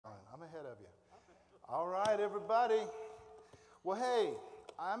All right, everybody. Well, hey,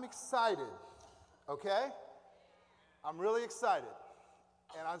 I'm excited, okay? I'm really excited.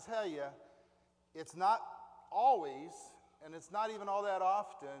 And I'll tell you, it's not always, and it's not even all that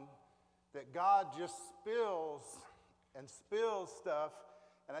often, that God just spills stuff.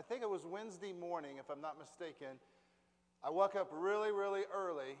 And I think it was Wednesday morning, if I'm not mistaken. I woke up really, really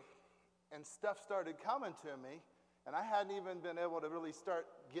early, and stuff started coming to me. And I hadn't even been able to really start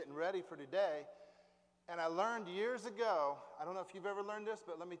getting ready for today. And I learned years ago, I don't know if you've ever learned this,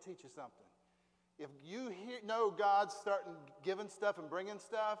 but let me teach you something. If you know God's starting giving stuff and bringing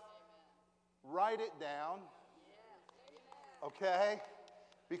stuff, write it down, okay?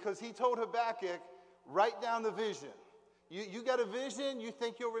 Because he told Habakkuk, write down the vision. You got a vision, you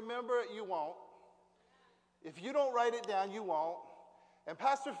think you'll remember it, you won't. If you don't write it down, you won't. And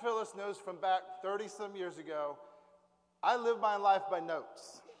Pastor Phyllis knows from back 30-some years ago, I live my life by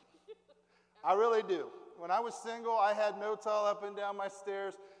notes. I really do. When I was single, I had notes all up and down my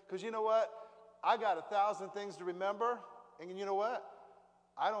stairs. Because you know what? I got 1,000 things to remember. And you know what?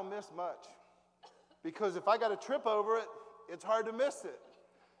 I don't miss much. Because if I got to trip over it, it's hard to miss it.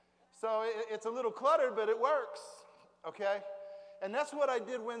 So it's a little cluttered, but it works. Okay? And that's what I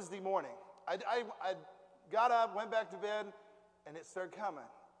did Wednesday morning. I got up, went back to bed, and it started coming.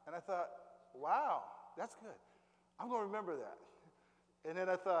 And I thought, wow, that's good. I'm going to remember that. And then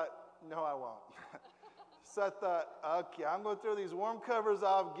I thought, no, I won't. So I thought, okay, I'm going to throw these warm covers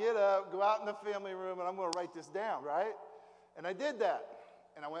off, get up, go out in the family room, and I'm going to write this down, right? And I did that.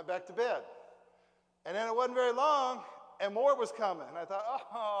 And I went back to bed. And then it wasn't very long, and more was coming. And I thought,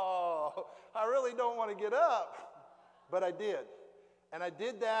 oh, I really don't want to get up. But I did. And I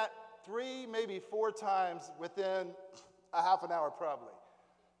did that 3, maybe 4 times within a half an hour probably.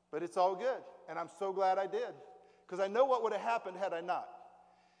 But it's all good. And I'm so glad I did. Because I know what would have happened had I not.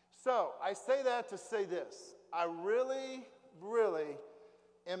 So I say that to say this. I really, really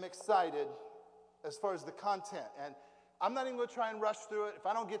am excited as far as the content. And I'm not even going to try and rush through it. If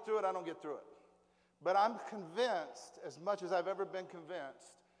I don't get through it, I don't get through it. But I'm convinced, as much as I've ever been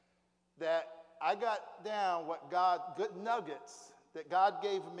convinced, that I got down what good nuggets that God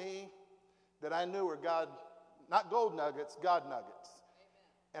gave me that I knew were God, not gold nuggets, God nuggets. Amen.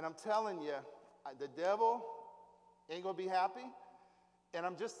 And I'm telling you, the devil ain't going to be happy. And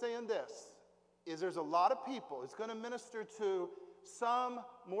I'm just saying this, is there's a lot of people. It's going to minister to some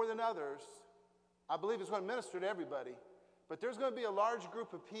more than others. I believe it's going to minister to everybody. But there's going to be a large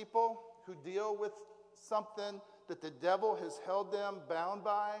group of people who deal with something that the devil has held them bound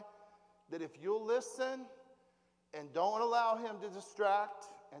by, that if you'll listen and don't allow him to distract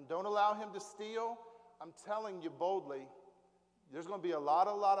and don't allow him to steal, I'm telling you boldly, there's going to be a lot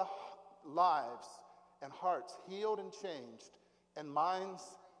of lives and hearts healed and changed and minds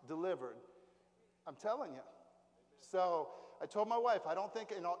delivered. I'm telling you. So I told my wife, I don't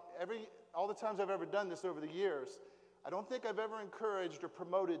think, all the times I've ever done this over the years, I don't think I've ever encouraged or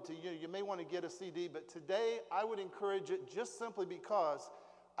promoted to you may want to get a CD, but today I would encourage it just simply because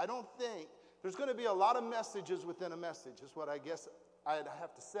I don't think, there's going to be a lot of messages within a message, is what I guess I'd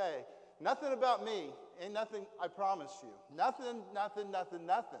have to say. Nothing about me, ain't nothing, I promise you. Nothing.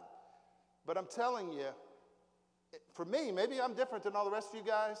 But I'm telling you, for me, maybe I'm different than all the rest of you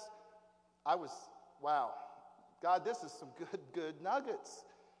guys. Wow, God, this is some good nuggets.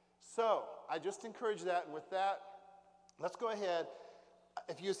 So I just encourage that. And with that, let's go ahead.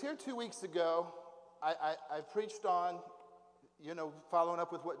 If you was here 2 weeks ago, I preached on, following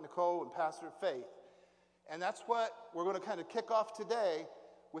up with what Nicole and Pastor Faith. And that's what we're going to kind of kick off today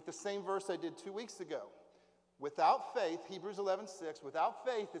with the same verse I did 2 weeks ago. Without faith, Hebrews 11:6, without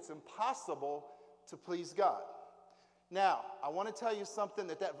faith, it's impossible to please God. Now, I want to tell you something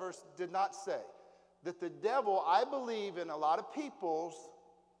that verse did not say. That the devil, I believe in a lot of people's,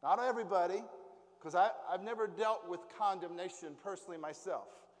 not everybody, because I've never dealt with condemnation personally myself.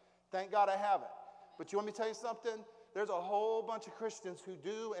 Thank God I haven't. But you want me to tell you something? There's a whole bunch of Christians who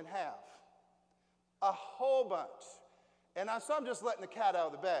do and have. A whole bunch. And so I'm just letting the cat out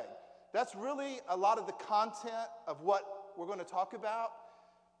of the bag. That's really a lot of the content of what we're going to talk about.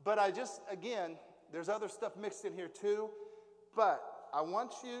 But again, there's other stuff mixed in here too. But I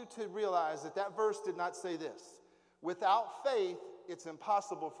want you to realize that verse did not say this. Without faith, it's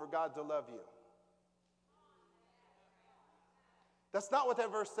impossible for God to love you. That's not what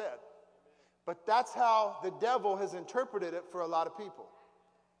that verse said. But that's how the devil has interpreted it for a lot of people.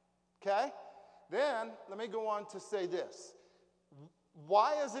 Okay? Then, let me go on to say this.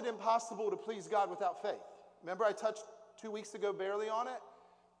 Why is it impossible to please God without faith? Remember I touched 2 weeks ago barely on it?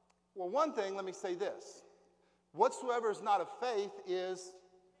 Well, one thing, let me say this. Whatsoever is not of faith is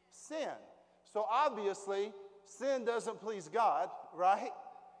sin. So obviously, sin doesn't please God, right?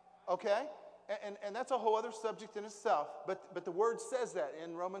 Okay? And that's a whole other subject in itself. But the word says that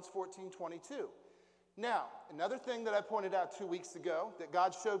in Romans 14:22. Now, another thing that I pointed out 2 weeks ago, that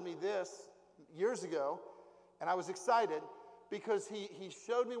God showed me this years ago, and I was excited because he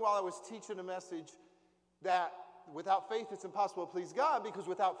showed me while I was teaching a message that without faith it's impossible to please God, because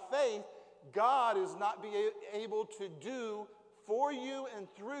without faith, God is not able to do for you and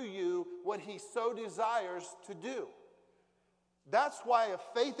through you what he so desires to do. That's why if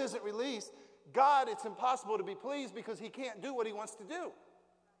faith isn't released, God, it's impossible to be pleased because he can't do what he wants to do.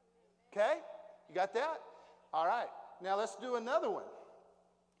 Okay? You got that? All right. Now let's do another one.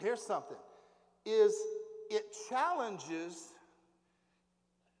 Here's something. It challenges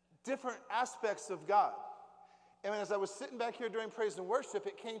different aspects of God. And as I was sitting back here during praise and worship,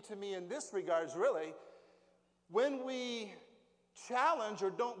 it came to me in this regards, really. When we challenge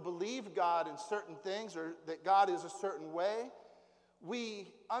or don't believe God in certain things, or that God is a certain way, we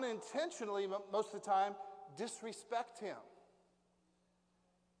unintentionally, most of the time, disrespect him.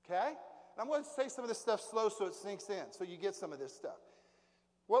 Okay? And I'm going to say some of this stuff slow so it sinks in, so you get some of this stuff.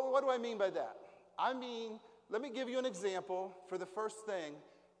 What do I mean by that? I mean, let me give you an example for the first thing.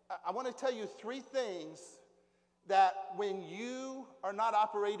 I want to tell you 3 things that when you are not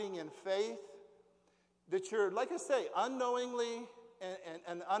operating in faith, that you're, like I say, unknowingly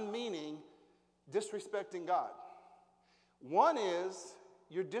and unmeaning, disrespecting God. One is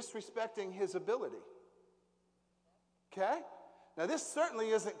you're disrespecting his ability. Okay? Now, this certainly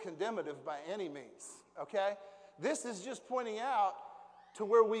isn't condemnative by any means. Okay? This is just pointing out to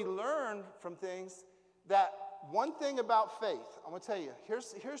where we learn from things that one thing about faith, I'm going to tell you,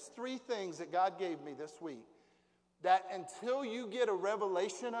 here's 3 things that God gave me this week that until you get a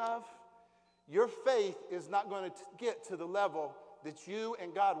revelation of, your faith is not going to get to the level that you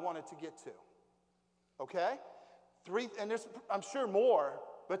and God wanted to get to. Okay? 3, and there's, I'm sure more,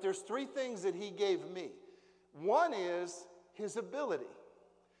 but there's 3 things that he gave me. One is his ability.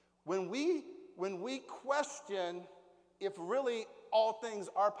 When we question if really all things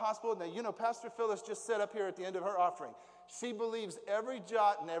are possible, now you know Pastor Phyllis just said up here at the end of her offering, she believes every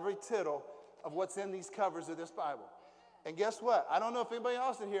jot and every tittle of what's in these covers of this Bible. And guess what? I don't know if anybody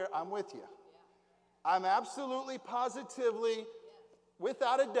else in here, I'm with you. I'm absolutely, positively,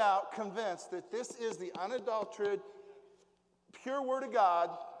 without a doubt, convinced that this is the unadulterated, pure Word of God,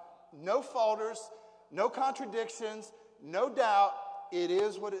 no falters, no contradictions, no doubt. It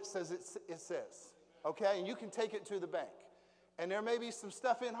is what it says it says. Okay? And you can take it to the bank. And there may be some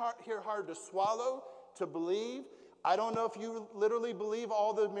stuff in here hard to swallow, to believe. I don't know if you literally believe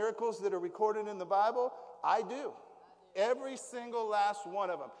all the miracles that are recorded in the Bible. I do. Every single last one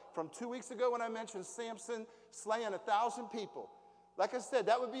of them. From 2 weeks ago when I mentioned Samson slaying 1,000 people. Like I said,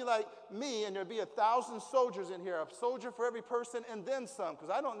 that would be like me, and there'd be 1,000 soldiers in here, a soldier for every person, and then some. Because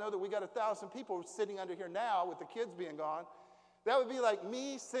I don't know that we got 1,000 people sitting under here now with the kids being gone. That would be like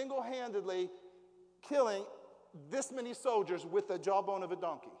me single-handedly killing this many soldiers with the jawbone of a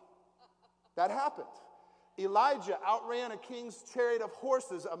donkey. That happened. Elijah outran a king's chariot of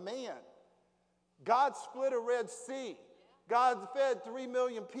horses, a man. God split a Red Sea. God fed 3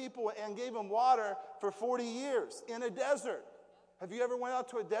 million people and gave them water for 40 years in a desert. Have you ever went out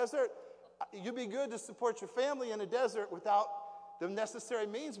to a desert? You'd be good to support your family in a desert without the necessary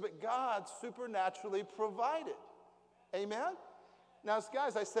means, but God supernaturally provided. Amen? Now,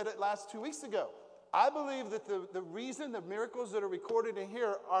 guys, I said it last 2 weeks ago. I believe that the reason the miracles that are recorded in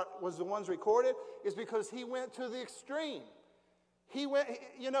here was the ones recorded is because he went to the extreme. He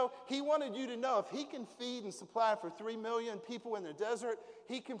wanted you to know if he can feed and supply for 3 million people in the desert,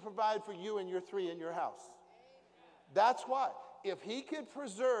 he can provide for you and your 3 in your house. That's why. If he could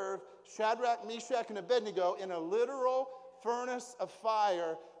preserve Shadrach, Meshach, and Abednego in a literal furnace of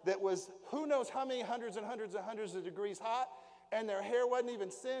fire that was who knows how many hundreds and hundreds and hundreds of degrees hot, and their hair wasn't even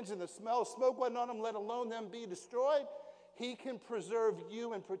singed and the smell of smoke wasn't on them, let alone them be destroyed, he can preserve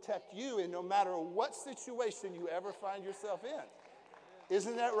you and protect you in no matter what situation you ever find yourself in.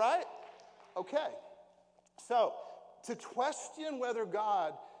 Isn't that right? Okay. So, to question whether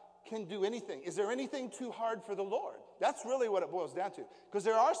God can do anything, is there anything too hard for the Lord? That's really what it boils down to. Because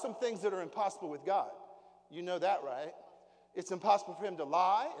there are some things that are impossible with God. You know that, right? It's impossible for him to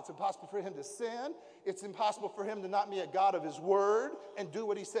lie. It's impossible for him to sin. It's impossible for him to not be a God of his word and do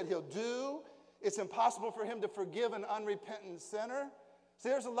what he said he'll do. It's impossible for him to forgive an unrepentant sinner. See,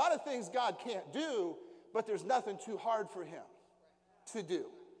 there's a lot of things God can't do, but there's nothing too hard for him to do.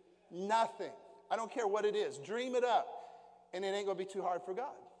 Nothing. I don't care what it is. Dream it up, and it ain't going to be too hard for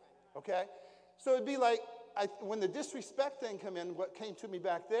God. Okay? So it'd be like, when the disrespect thing came in, what came to me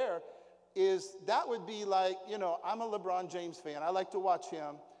back there, is that would be like, I'm a LeBron James fan. I like to watch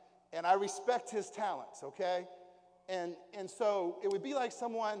him, and I respect his talents, okay? And so it would be like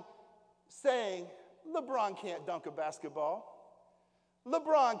someone saying, LeBron can't dunk a basketball.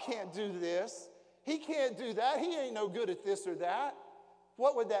 LeBron can't do this. He can't do that. He ain't no good at this or that.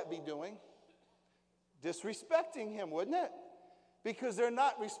 What would that be doing? Disrespecting him, wouldn't it? Because they're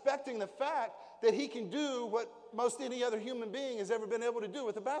not respecting the fact that he can do what most any other human being has ever been able to do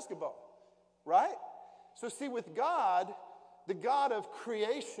with a basketball. Right? So see, with God, the God of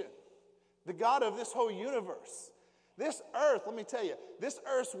creation, the God of this whole universe, this earth, let me tell you, this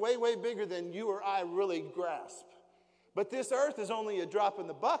earth's way, way bigger than you or I really grasp. But this earth is only a drop in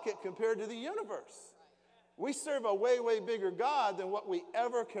the bucket compared to the universe. We serve a way, way bigger God than what we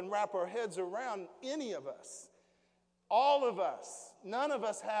ever can wrap our heads around, any of us. All of us. None of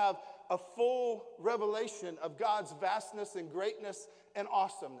us have a full revelation of God's vastness and greatness and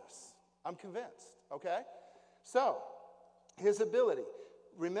awesomeness. I'm convinced, okay? So, his ability.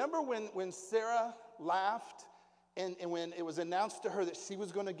 Remember when Sarah laughed and when it was announced to her that she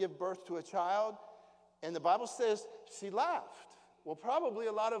was going to give birth to a child? And the Bible says she laughed. Well, probably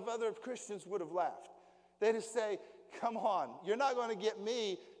a lot of other Christians would have laughed. They'd just say, come on, you're not going to get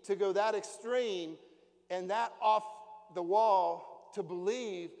me to go that extreme and that off the wall to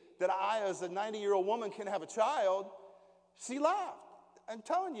believe that I, as a 90-year-old woman, can have a child. She laughed. I'm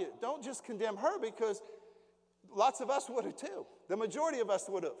telling you, don't just condemn her, because lots of us would have too. The majority of us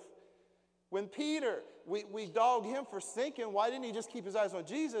would have. When Peter, we dogged him for sinking. Why didn't he just keep his eyes on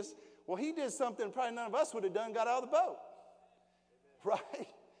Jesus? Well, he did something probably none of us would have done, got out of the boat. Right?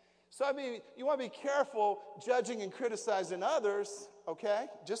 So, I mean, you want to be careful judging and criticizing others, okay?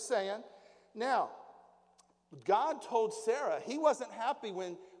 Just saying. Now, God told Sarah, he wasn't happy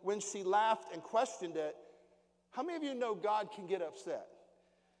when she laughed and questioned it. How many of you know God can get upset?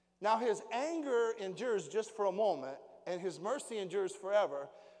 Now, his anger endures just for a moment, and his mercy endures forever,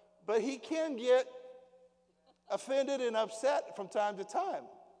 but he can get offended and upset from time to time.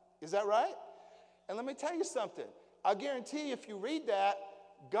 Is that right? And let me tell you something. I guarantee you, if you read that,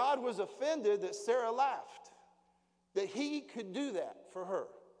 God was offended that Sarah laughed, that he could do that for her.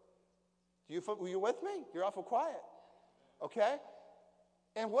 Were you with me? You're awful quiet. Okay?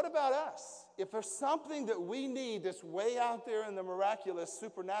 And what about us? If there's something that we need that's way out there in the miraculous,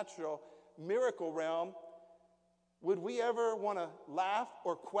 supernatural, miracle realm, would we ever want to laugh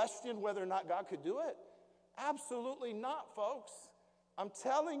or question whether or not God could do it? Absolutely not, folks. I'm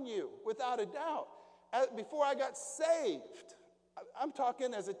telling you, without a doubt. Before I got saved, I'm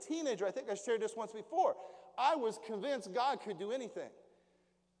talking as a teenager, I think I shared this once before, I was convinced God could do anything.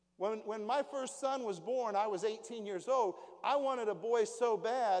 When my first son was born, I was 18 years old. I wanted a boy so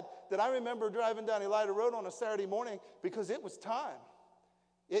bad that I remember driving down Elida Road on a Saturday morning because it was time.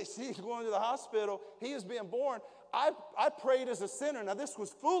 He's going to the hospital. He is being born. I prayed as a sinner. Now, this was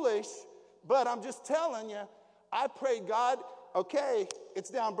foolish, but I'm just telling you, I prayed, God, okay,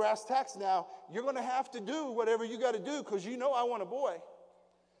 it's down brass tacks now. You're going to have to do whatever you got to do because you know I want a boy.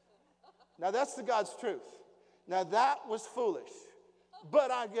 Now, that's the God's truth. Now, that was foolish.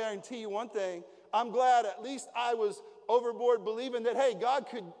 But I guarantee you one thing, I'm glad at least I was overboard believing that, hey, God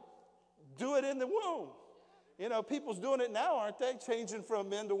could do it in the womb. You know, people's doing it now, aren't they? Changing from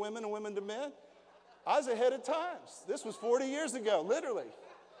men to women and women to men. I was ahead of times. This was 40 years ago, literally.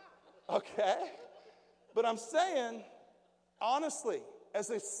 Okay? But I'm saying, honestly,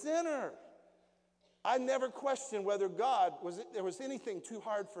 as a sinner, I never questioned whether there was anything too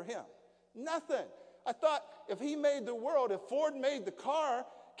hard for him. Nothing. I thought, if he made the world, if Ford made the car,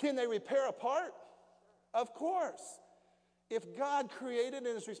 can they repair a part? Of course. If God created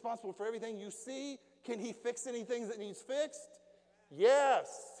and is responsible for everything you see, can he fix anything that needs fixed?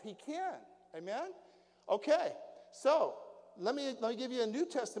 Yes, he can. Amen? Okay, so let me give you a New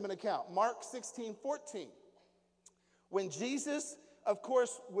Testament account. Mark 16:14. When Jesus, of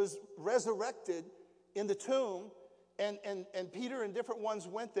course, was resurrected in the tomb, and Peter and different ones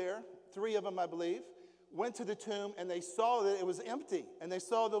went there, 3 of them, I believe, went to the tomb, and they saw that it was empty, and they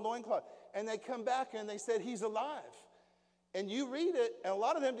saw the loincloth. And they come back, and they said, he's alive. And you read it, and a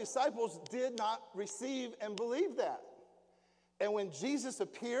lot of them disciples did not receive and believe that. And when Jesus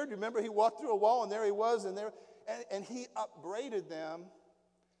appeared, remember he walked through a wall, and there he was, and he upbraided them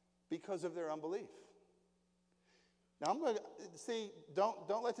because of their unbelief. Now, I'm going to see,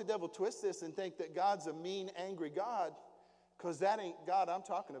 don't let the devil twist this and think that God's a mean, angry God, because that ain't God I'm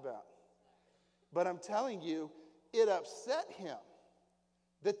talking about. But I'm telling you, it upset him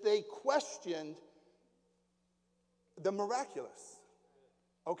that they questioned the miraculous.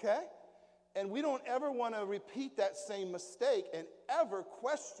 Okay? And we don't ever want to repeat that same mistake and ever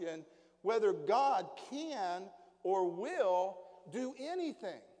question whether God can or will do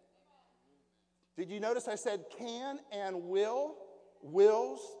anything. Did you notice I said can and will?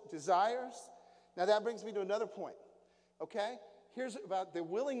 Wills, desires. Now that brings me to another point, okay? Here's about the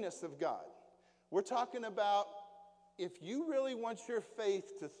willingness of God. We're talking about if you really want your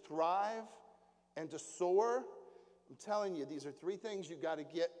faith to thrive and to soar, I'm telling you, these are three things you got to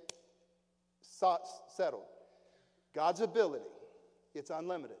get settled. God's ability, it's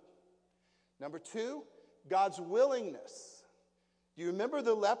unlimited. Number two, God's willingness. Do you remember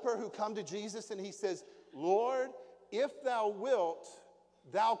the leper who come to Jesus and he says, Lord, if thou wilt,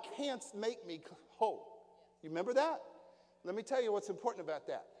 thou canst make me whole. You remember that? Let me tell you what's important about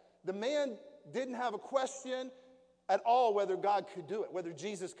that. The man didn't have a question at all whether God could do it, whether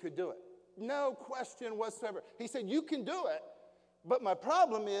Jesus could do it. No question whatsoever. He said, you can do it, but my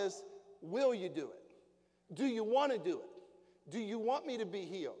problem is, will you do it? Do you want to do it? Do you want me to be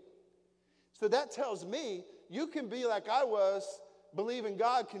healed? So that tells me you can be like I was, believing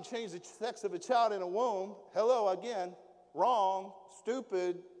God can change the sex of a child in a womb. Hello again. Wrong,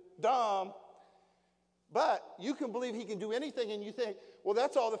 stupid, dumb. But you can believe he can do anything and you think, well,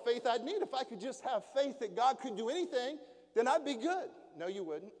 that's all the faith I'd need. If I could just have faith that God could do anything, then I'd be good. No, you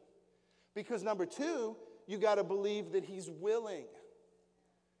wouldn't. Because number two, you got to believe that he's willing.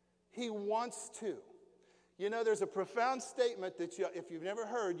 He wants to. You know, there's a profound statement that if you've never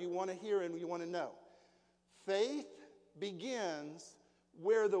heard, you want to hear and you want to know. Faith begins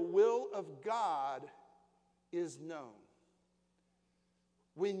where the will of God is known.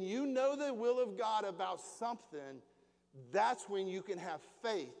 When you know the will of God about something, that's when you can have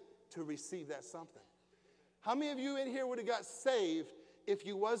faith to receive that something. How many of you in here would have got saved if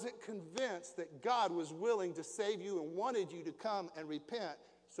you wasn't convinced that God was willing to save you and wanted you to come and repent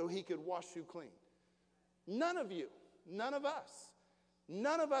so he could wash you clean? None of you, none of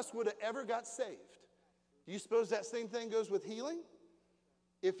us would have ever got saved. Do you suppose that same thing goes with healing?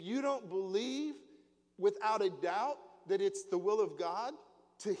 If you don't believe without a doubt that it's the will of God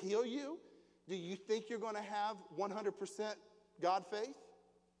to heal you, do you think you're going to have 100% God faith?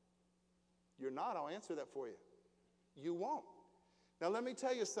 You're not. I'll answer that for you. You won't. Now let me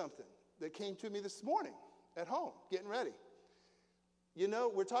tell you something that came to me this morning at home, getting ready. You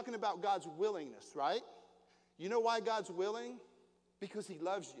know, we're talking about God's willingness, right? You know why God's willing? Because he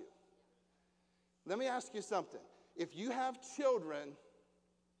loves you. Let me ask you something. If you have children,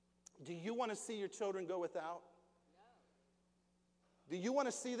 do you want to see your children go without? Do you want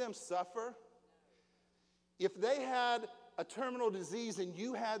to see them suffer? If they had a terminal disease and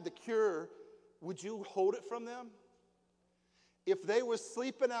you had the cure, would you hold it from them? If they were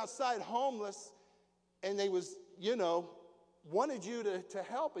sleeping outside homeless and they was, wanted you to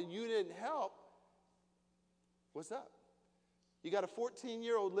help and you didn't help, what's up? You got a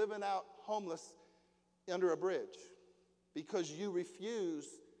 14-year-old living out homeless under a bridge because you refuse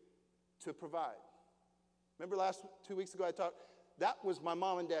to provide. Remember 2 weeks ago I talked, that was my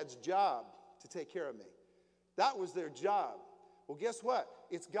mom and dad's job to take care of me. That was their job. Well, guess what?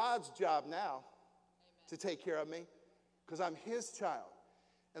 It's God's job now to take care of me because I'm his child.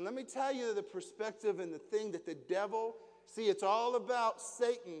 And let me tell you the perspective and the thing that the devil, see, it's all about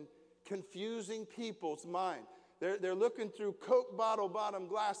Satan confusing people's mind. They're looking through Coke bottle bottom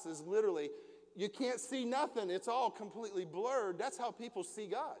glasses, literally. You can't see nothing. It's all completely blurred. That's how people see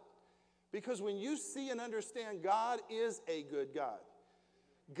God. Because when you see and understand God is a good God.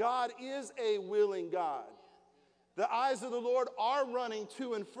 God is a willing God. The eyes of the Lord are running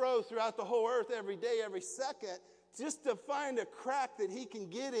to and fro throughout the whole earth every day, every second, just to find a crack that he can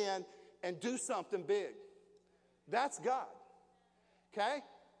get in and do something big. That's God. Okay?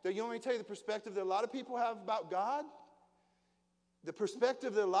 So you want me to tell you the perspective that a lot of people have about God? The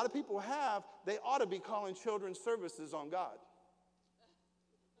perspective that a lot of people have, they ought to be calling children's services on God.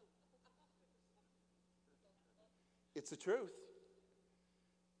 It's the truth.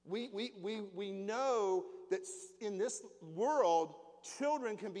 We know that in this world,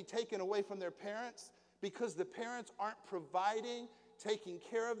 children can be taken away from their parents because the parents aren't providing, taking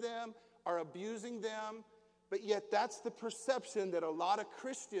care of them, are abusing them. But yet that's the perception that a lot of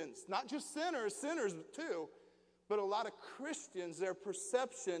Christians, not just sinners too, but a lot of Christians, their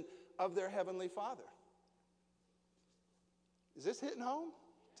perception of their Heavenly Father. Is this hitting home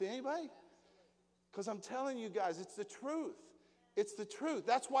to anybody? Because I'm telling you guys, it's the truth. It's the truth.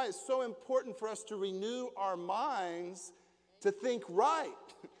 That's why it's so important for us to renew our minds to think right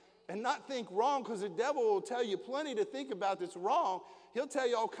and not think wrong, because the devil will tell you plenty to think about that's wrong. He'll tell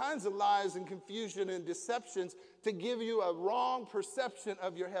you all kinds of lies and confusion and deceptions to give you a wrong perception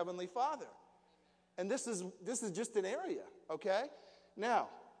of your Heavenly Father. And this is just an area, okay? Now,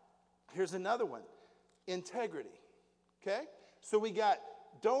 Here's another one, integrity. Okay? So we got,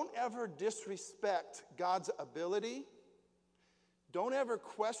 don't ever disrespect God's ability. Don't ever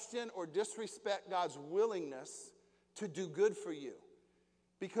question or disrespect God's willingness to do good for you.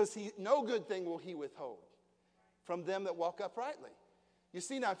 Because no good thing will he withhold from them that walk uprightly. You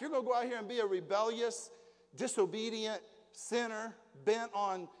see, now, if you're going to go out here and be a rebellious, disobedient sinner, bent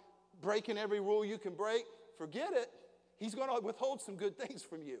on breaking every rule you can break, forget it. He's going to withhold some good things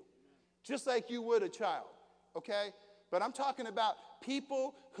from you, just like you would a child, okay? But I'm talking about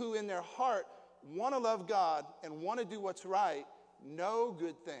people who in their heart want to love God and want to do what's right. No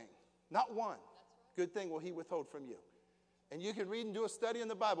good thing, not one good thing will he withhold from you. And you can read and do a study in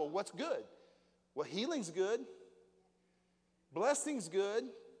the Bible. What's good? Well, healing's good. Blessing's good.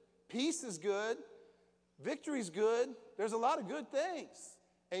 Peace is good. Victory's good. There's a lot of good things.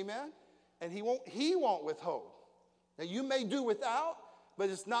 Amen? And he won't withhold. Now, you may do without, but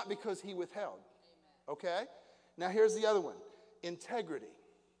it's not because he withheld. Okay? Now, here's the other one. Integrity.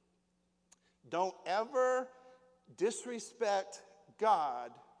 Don't ever disrespect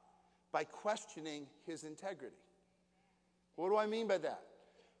God by questioning his integrity. What do I mean by that?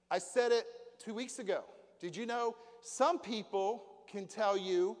 I said it 2 weeks ago. Did you know some people can tell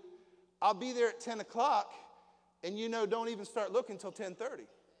you, I'll be there at 10 o'clock, and don't even start looking until 10:30.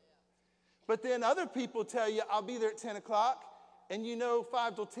 But then other people tell you, I'll be there at 10 o'clock, and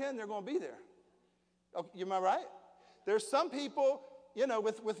 5 till 10, they're going to be there. Oh, am I right? There's some people,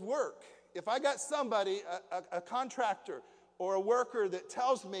 with work. If I got somebody, a contractor or a worker that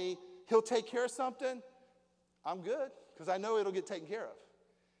tells me he'll take care of something, I'm good, because I know it'll get taken care of.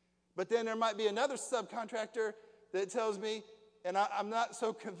 But then there might be another subcontractor that tells me, and I'm not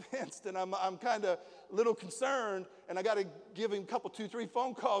so convinced, and I'm kind of a little concerned, and I got to give him a couple, 2, 3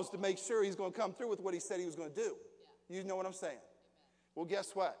 phone calls to make sure he's going to come through with what he said he was going to do. Yeah. You know what I'm saying? Amen. Well,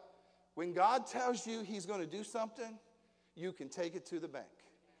 guess what? When God tells you he's going to do something, you can take it to the bank.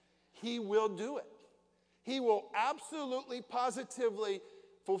 He will do it. He will absolutely, positively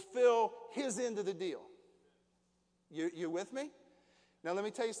fulfill his end of the deal. You with me? Now, let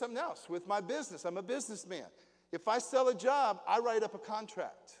me tell you something else. With my business, I'm a businessman. If I sell a job, I write up a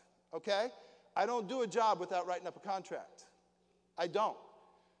contract, okay? I don't do a job without writing up a contract. I don't.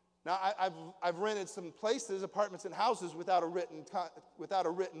 Now, I've rented some places, apartments and houses without a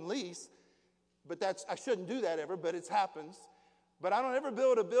written lease, but I shouldn't do that ever, but it happens. But I don't ever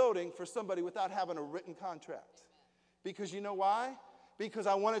build a building for somebody without having a written contract. Because you know why? Because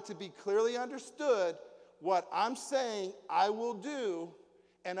I want it to be clearly understood what I'm saying I will do,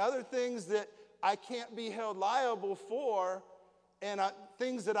 and other things that I can't be held liable for, and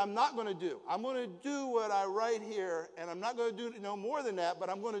things that I'm not going to do. I'm going to do what I write here, and I'm not going to do no more than that, but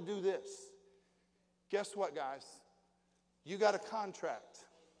I'm going to do this. Guess what, guys? You got a contract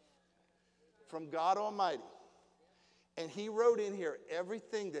from God Almighty, and he wrote in here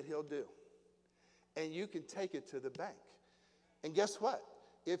everything that he'll do, and you can take it to the bank. And guess what?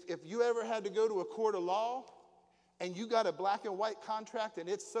 If you ever had to go to a court of law and you got a black and white contract and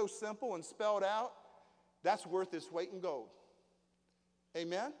it's so simple and spelled out, that's worth its weight in gold.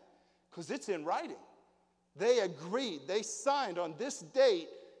 Amen? Because it's in writing. They agreed, they signed on this date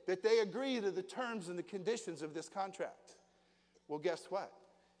that they agree to the terms and the conditions of this contract. Well, guess what?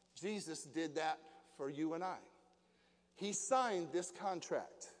 Jesus did that for you and I. He signed this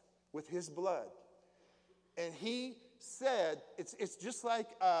contract with his blood. And he said, it's just like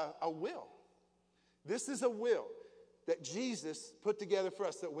a will. This is a will that Jesus put together for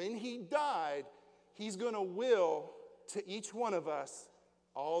us, that when he died, he's going to will to each one of us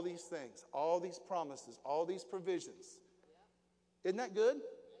all these things, all these promises, all these provisions. Isn't that good?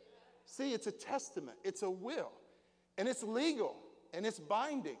 See, it's a testament. It's a will. And it's legal. And it's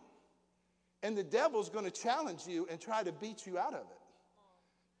binding. And the devil's going to challenge you and try to beat you out of it.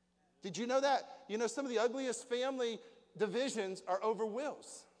 Did you know that? Some of the ugliest family divisions are over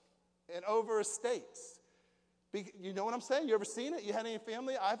wills and over estates. You know what I'm saying? You ever seen it? You had any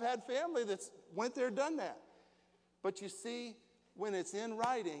family? I've had family that's went there, done that. But you see, when it's in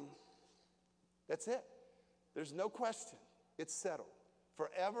writing, that's it. There's no question. It's settled.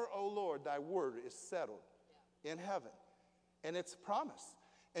 Forever, O Lord, thy word is settled in heaven. And it's a promise.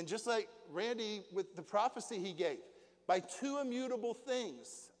 And just like Randy with the prophecy he gave, by 2 immutable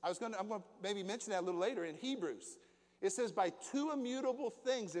things, I'm going to maybe mention that a little later in Hebrews. It says by 2 immutable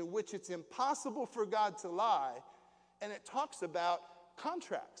things in which it's impossible for God to lie, and it talks about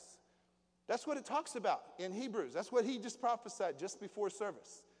contracts. That's what it talks about in Hebrews. That's what he just prophesied just before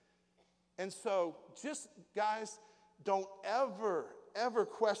service. And so just, guys, don't ever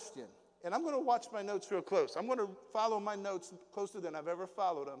question. And I'm going to watch my notes real close. I'm going to follow my notes closer than I've ever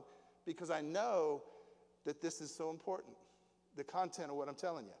followed them because I know that this is so important, the content of what I'm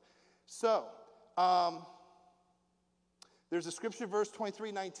telling you. So, there's a scripture verse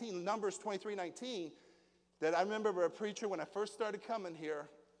 23:19, Numbers 23:19, that I remember a preacher when I first started coming here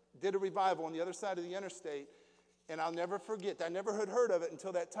did a revival on the other side of the interstate, and I'll never forget. I never had heard of it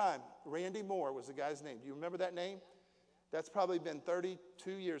until that time. Randy Moore was the guy's name. Do you remember that name? That's probably been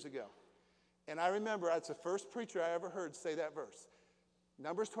 32 years ago. And I remember that's the first preacher I ever heard say that verse.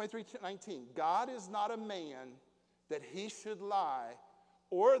 Numbers 23:19. God is not a man that he should lie,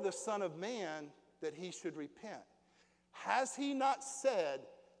 or the son of man that he should repent. Has he not said,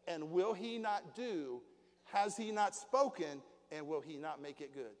 and will he not do? Has he not spoken, and will he not make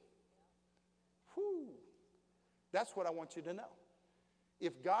it good? Whew. That's what I want you to know.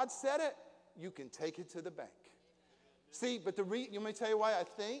 If God said it, you can take it to the bank. See, but let me tell you why I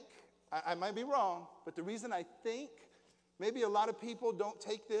think. I might be wrong, but the reason I think maybe a lot of people don't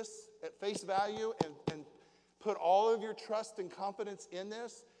take this at face value and put all of your trust and confidence in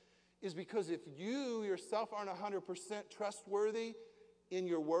this is because if you yourself aren't 100% trustworthy in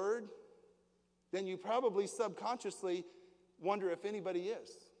your word, then you probably subconsciously wonder if anybody is.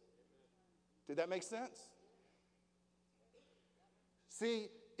 Did that make sense? See,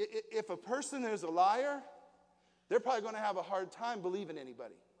 if a person is a liar, they're probably going to have a hard time believing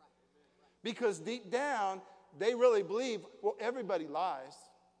anybody. Because deep down, they really believe, well, everybody lies.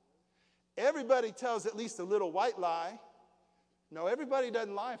 Everybody tells at least a little white lie. No, everybody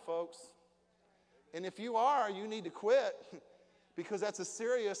doesn't lie, folks. And if you are, you need to quit because that's a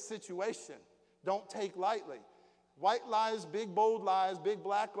serious situation. Don't take lightly. White lies, big bold lies, big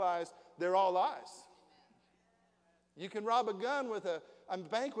black lies, they're all lies. You can rob a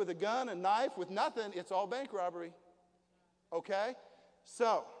bank with a gun, a knife, with nothing. It's all bank robbery. Okay?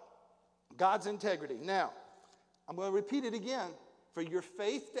 So, God's integrity. Now, I'm going to repeat it again. For your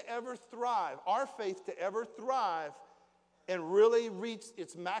faith to ever thrive, our faith to ever thrive and really reach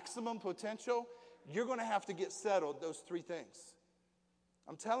its maximum potential, you're going to have to get settled, those three things.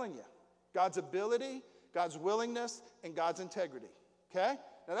 I'm telling you. God's ability, God's willingness, and God's integrity. Okay?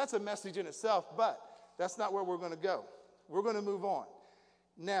 Now, that's a message in itself, but that's not where we're going to go. We're going to move on.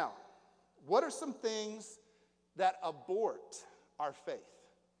 Now, what are some things that abort our faith?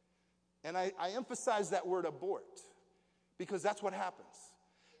 And I emphasize that word abort because that's what happens.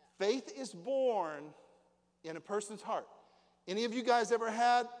 Faith is born in a person's heart. Any of you guys ever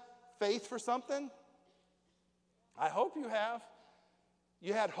had faith for something? I hope you have.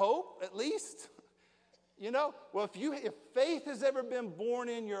 You had hope, at least. You know, well, if faith has ever been born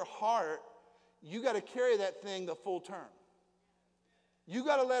in your heart, you got to carry that thing the full term. You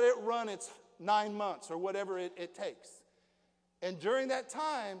got to let it run its 9 months or whatever it takes. And during that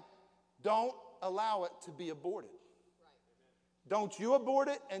time, don't allow it to be aborted. Don't you abort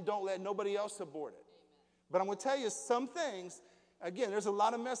it, and don't let nobody else abort it. But I'm going to tell you some things. Again, there's a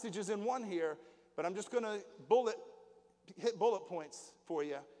lot of messages in one here, but I'm just going to hit bullet points for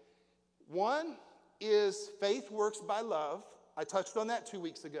you. One is faith works by love. I touched on that 2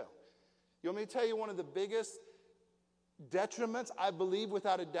 weeks ago. You want me to tell you one of the biggest detriments, I believe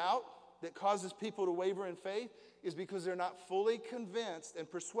without a doubt, that causes people to waver in faith is because they're not fully convinced and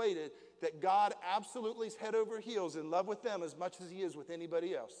persuaded that God absolutely is head over heels in love with them as much as he is with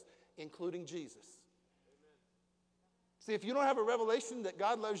anybody else, including Jesus. Amen. See, if you don't have a revelation that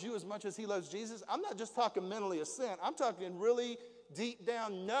God loves you as much as he loves Jesus, I'm not just talking mentally assent. I'm talking really deep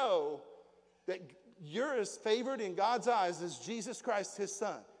down know that you're as favored in God's eyes as Jesus Christ, his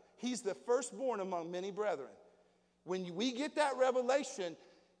son. He's the firstborn among many brethren. When we get that revelation,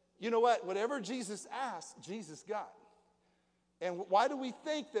 you know what? Whatever Jesus asked, Jesus got. And why do we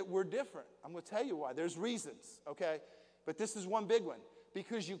think that we're different? I'm going to tell you why. There's reasons, okay? But this is one big one.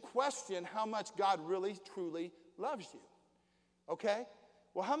 Because you question how much God really, truly loves you. Okay?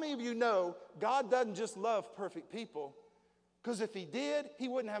 Well, how many of you know God doesn't just love perfect people? Because if he did, he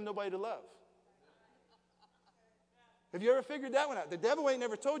wouldn't have nobody to love. Have you ever figured that one out? The devil ain't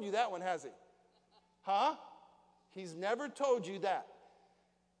never told you that one, has he? Huh? He's never told you that.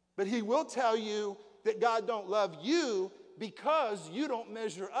 But he will tell you that God don't love you because you don't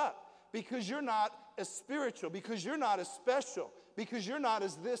measure up, because you're not as spiritual, because you're not as special, because you're not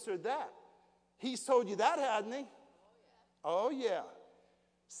as this or that. He's told you that, hadn't he? Oh, yeah.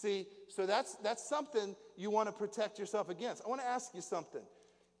 See, so that's something you want to protect yourself against. I want to ask you something.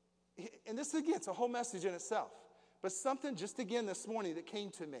 And this, again, it's a whole message in itself. But something just again this morning that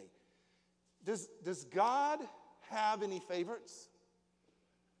came to me. Does God have any favorites?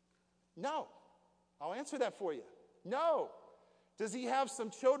 No. I'll answer that for you. No. Does he have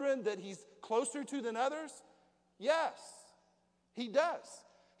some children that he's closer to than others? Yes, he does.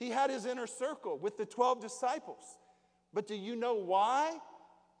 He had his inner circle with the 12 disciples. But do you know why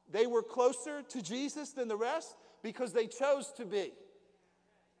they were closer to Jesus than the rest? Because they chose to be.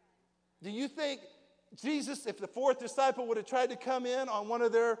 Do you think Jesus, if the fourth disciple would have tried to come in on one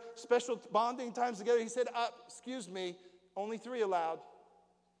of their special bonding times together, he said, excuse me, only 3 allowed.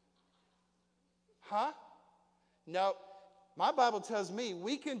 Huh? No. My Bible tells me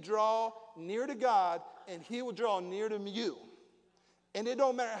we can draw near to God and he will draw near to you. And it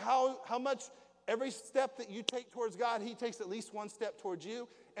don't matter how much, every step that you take towards God, he takes at least 1 step towards you.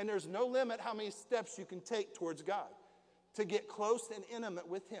 And there's no limit how many steps you can take towards God to get close and intimate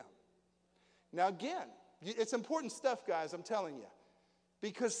with him. Now again, it's important stuff, guys, I'm telling you.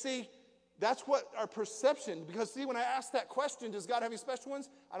 Because see, that's what our perception, because see, when I asked that question, does God have any special ones?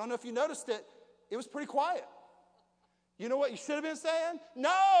 I don't know if you noticed it. It was pretty quiet. You know what you should have been saying?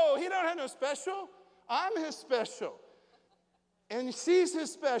 No, he don't have no special. I'm his special. And she's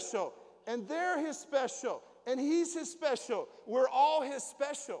his special. And they're his special. And he's his special. We're all his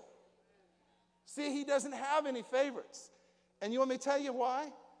special. See, he doesn't have any favorites. And you want me to tell you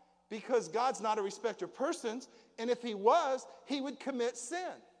why? Because God's not a respecter of persons. And if he was, he would commit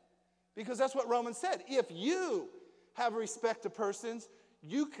sin. Because that's what Romans said. If you have respect to persons,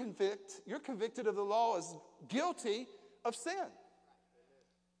 you're convicted of the law as guilty of sin.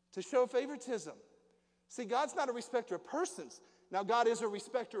 To show favoritism. See, God's not a respecter of persons. Now, God is a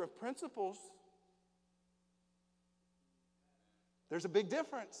respecter of principles. There's a big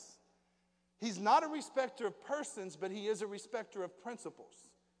difference. He's not a respecter of persons, but he is a respecter of principles.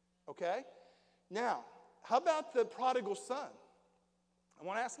 Okay? Now, how about the prodigal son? I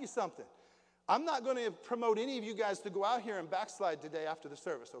want to ask you something. I'm not going to promote any of you guys to go out here and backslide today after the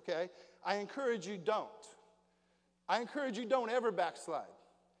service, okay? I encourage you don't. I encourage you don't ever backslide.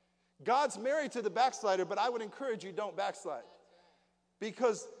 God's married to the backslider, but I would encourage you don't backslide.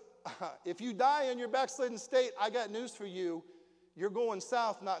 Because if you die in your backslidden state, I got news for you. You're going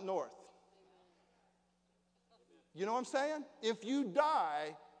south, not north. You know what I'm saying? If you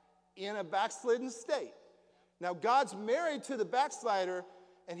die in a backslidden state. Now, God's married to the backslider,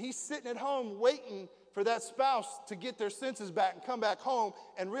 and he's sitting at home waiting for that spouse to get their senses back and come back home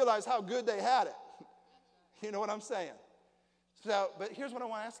and realize how good they had it. You know what I'm saying? So, but here's what I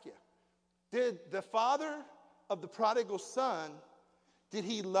want to ask you. Did the father of the prodigal son, did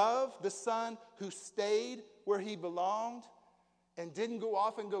he love the son who stayed where he belonged and didn't go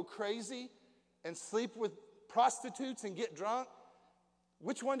off and go crazy and sleep with prostitutes and get drunk?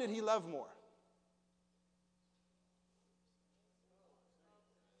 Which one did he love more?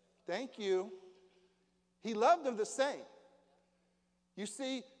 Thank you. He loved them the same. You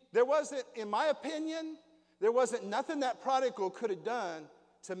see, there wasn't, in my opinion, there wasn't nothing that prodigal could have done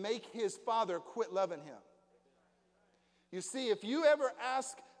to make his father quit loving him. You see, if you ever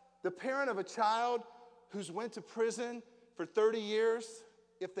ask the parent of a child who's went to prison for 30 years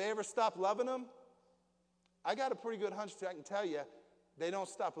if they ever stop loving them, I got a pretty good hunch that I can tell you they don't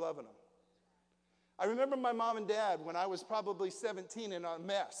stop loving them. I remember my mom and dad when I was probably 17 and a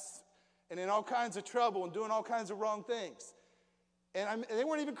mess and in all kinds of trouble and doing all kinds of wrong things. And they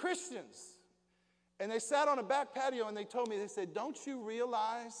weren't even Christians. And they sat on a back patio and they told me, they said, don't you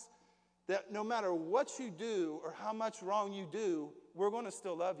realize that no matter what you do or how much wrong you do, we're going to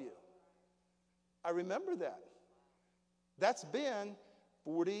still love you? I remember that. That's been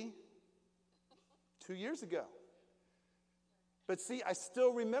 42 years ago. But see, I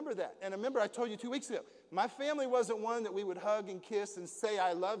still remember that. And remember, I told you 2 weeks ago, my family wasn't one that we would hug and kiss and say,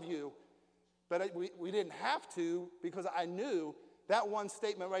 I love you. But we didn't have to because I knew that one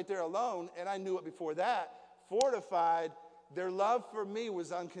statement right there alone, and I knew it before that, fortified their love for me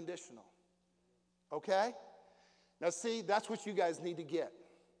was unconditional. Okay? Now see, that's what you guys need to get.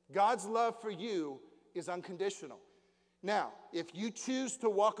 God's love for you is unconditional. Now, if you choose to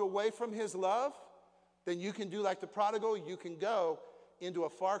walk away from his love, then you can do like the prodigal. You can go into a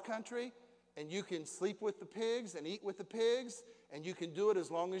far country and you can sleep with the pigs and eat with the pigs, and you can do it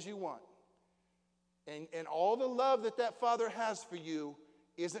as long as you want. And all the love that father has for you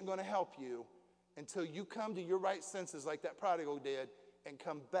isn't going to help you until you come to your right senses like that prodigal did and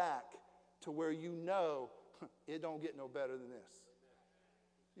come back to where you know it don't get no better than this.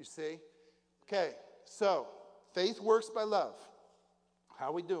 You see? Okay, so faith works by love. How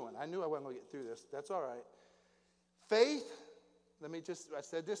are we doing? I knew I wasn't going to get through this. That's all right. Faith, I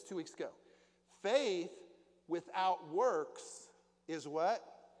said this 2 weeks ago. Faith without works is what?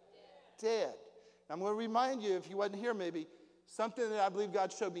 Dead. I'm going to remind you, if you wasn't here maybe, something that I believe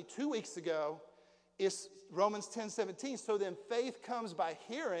God showed me 2 weeks ago is Romans 10:17. So then faith comes by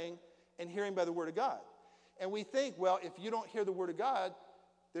hearing, and hearing by the word of God. And we think, well, if you don't hear the word of God,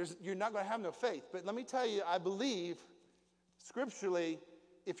 you're not going to have no faith. But let me tell you, I believe scripturally,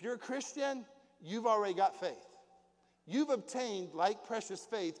 if you're a Christian, you've already got faith. You've obtained like precious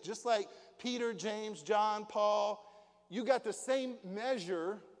faith, just like Peter, James, John, Paul. You got the same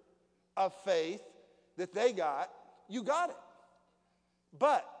measure of faith that they got. You got it.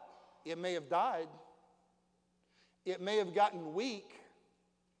 But it may have died. It may have gotten weak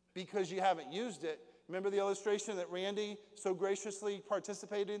because you haven't used it. Remember the illustration that Randy so graciously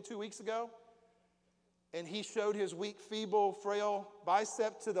participated in 2 weeks ago? And he showed his weak, feeble, frail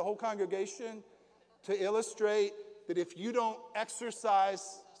bicep to the whole congregation to illustrate that if you don't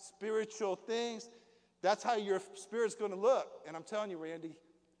exercise spiritual things, that's how your spirit's going to look. And I'm telling you, Randy,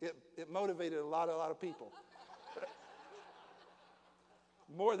 it motivated a lot of people.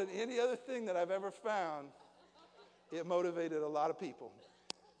 More than any other thing that I've ever found, it motivated a lot of people.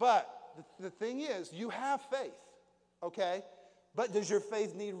 But the thing is, you have faith, okay? But does your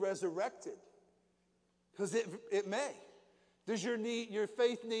faith need resurrected? Because it may. Does your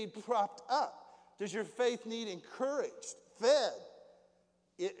faith need propped up? Does your faith need encouraged, fed?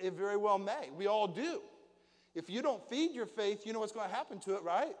 It very well may. We all do. If you don't feed your faith, you know what's going to happen to it,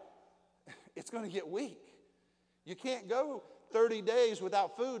 right? It's going to get weak. You can't go 30 days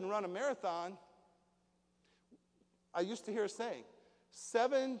without food and run a marathon. I used to hear a saying,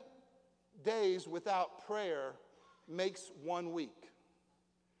 7 days without prayer makes 1 week.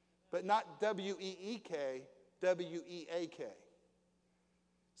 But not W-E-E-K, W-E-A-K.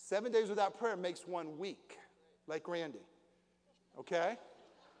 7 days without prayer makes 1 week, like Randy. Okay?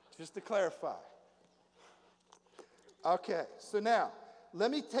 Just to clarify. Okay, so now, let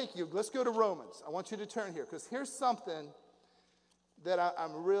me take you, let's go to Romans. I want you to turn here, because here's something that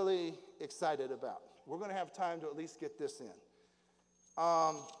I'm really excited about. We're going to have time to at least get this in.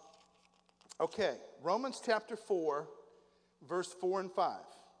 Okay, Romans chapter 4, verse 4 and 5.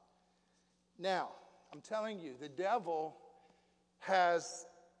 Now, I'm telling you, the devil has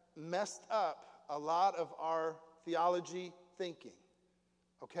messed up a lot of our theology thinking,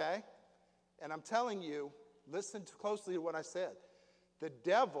 okay? And I'm telling you, listen closely to what I said. The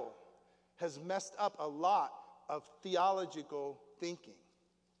devil has messed up a lot of theological thinking.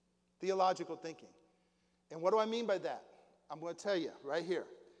 And what do I mean by that? I'm going to tell you right here.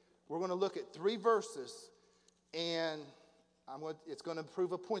 We're going to look at 3 verses, and it's going to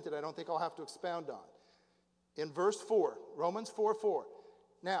prove a point that I don't think I'll have to expound on. In verse 4, Romans 4:4.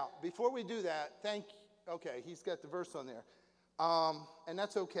 Now, before we do that, okay, he's got the verse on there. And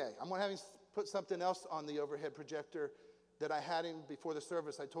that's okay. I'm going to have him put something else on the overhead projector that I had him before the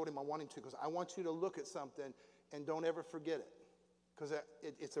service. I told him I want him to, because I want you to look at something and don't ever forget it. Because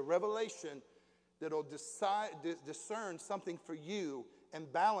it's a revelation that'll discern something for you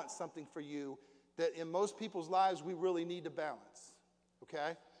and balance something for you that in most people's lives we really need to balance.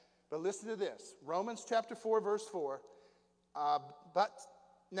 Okay? But listen to this. Romans chapter 4, verse 4. But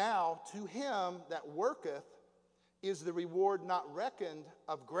now to him that worketh is the reward not reckoned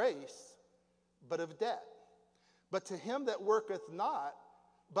of grace, but of debt. But to him that worketh not,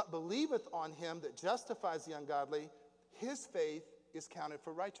 but believeth on him that justifies the ungodly, his faith is counted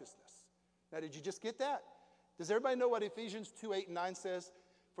for righteousness. Now, did you just get that? Does everybody know what Ephesians 2:8 and 9 says?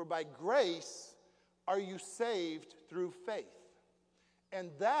 For by grace are you saved through faith,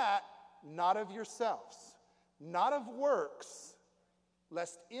 and that not of yourselves, not of works,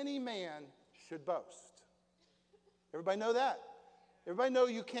 lest any man should boast. Everybody know that? Everybody know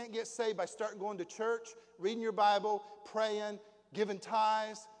you can't get saved by starting going to church, reading your Bible, praying, giving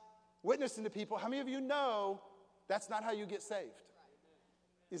tithes, witnessing to people. How many of you know that's not how you get saved?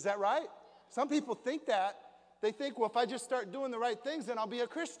 Is that right? Some people think that. They think, well, if I just start doing the right things, then I'll be a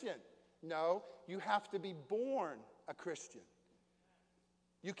Christian. No, you have to be born a Christian.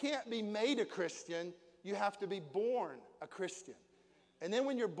 You can't be made a Christian. You have to be born a Christian. And then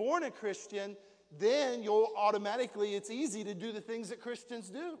when you're born a Christian, then it's easy to do the things that Christians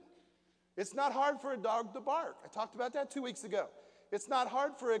do. It's not hard for a dog to bark. I talked about that 2 weeks ago. It's not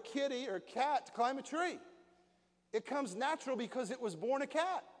hard for a kitty or a cat to climb a tree. It comes natural because it was born a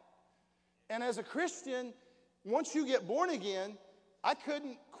cat. And as a Christian, once you get born again, I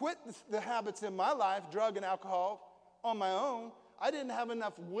couldn't quit the habits in my life, drug and alcohol, on my own. I didn't have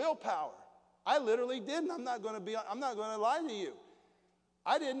enough willpower. I literally didn't. I'm not going to lie to you.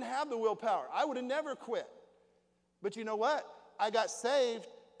 I didn't have the willpower. I would have never quit. But you know what? I got saved,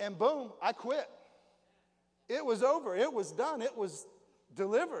 and boom, I quit. It was over. It was done. It was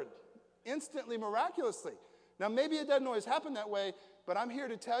delivered instantly, miraculously. Now, maybe it doesn't always happen that way, but I'm here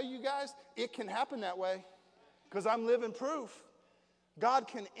to tell you guys it can happen that way because I'm living proof. God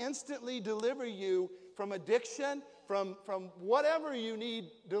can instantly deliver you from addiction, from whatever you need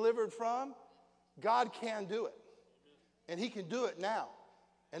delivered from, God can do it. And he can do it now.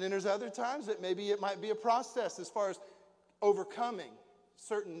 And then there's other times that maybe it might be a process as far as overcoming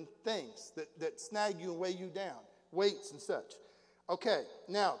certain things that snag you and weigh you down, weights and such. Okay,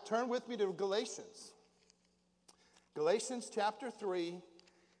 now turn with me to Galatians. Galatians chapter 3.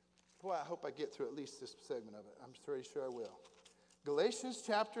 Boy, I hope I get through at least this segment of it. I'm pretty sure I will. Galatians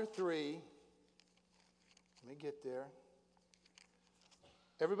chapter 3. Let me get there.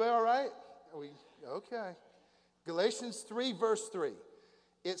 Everybody all right? Okay. Galatians 3, verse 3.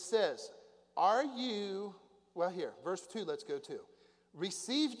 It says, verse 2, let's go to.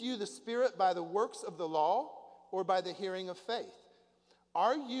 Received you the Spirit by the works of the law or by the hearing of faith?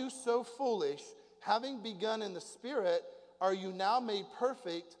 Are you so foolish, having begun in the Spirit, are you now made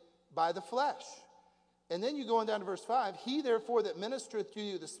perfect by the flesh? And then you go on down to verse 5. He therefore that ministereth to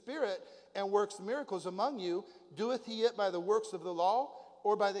you the Spirit and works miracles among you, doeth he it by the works of the law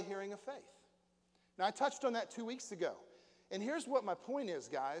or by the hearing of faith? Now, I touched on that 2 weeks ago. And here's what my point is,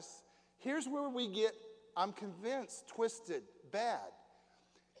 guys. Here's where we get, I'm convinced, twisted, bad,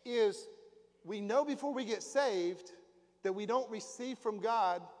 is we know before we get saved that we don't receive from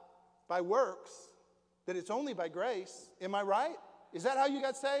God by works, that it's only by grace. Am I right? Is that how you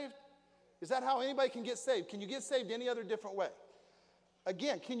got saved? Is that how anybody can get saved? Can you get saved any other different way?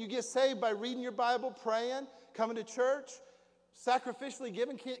 Again, can you get saved by reading your Bible, praying, coming to church, sacrificially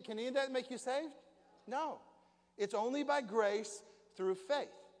giving? Can any of that make you saved? No. It's only by grace through faith.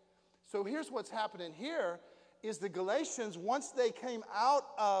 So here's what's happening here is the Galatians, once they came out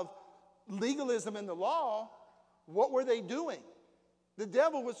of legalism in the law, what were they doing? The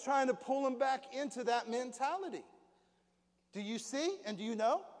devil was trying to pull them back into that mentality. Do you see and do you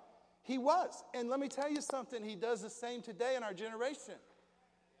know? He was. And let me tell you something. He does the same today in our generation.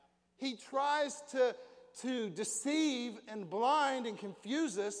 He tries to deceive and blind and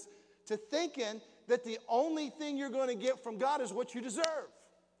confuse us to thinking that the only thing you're going to get from God is what you deserve.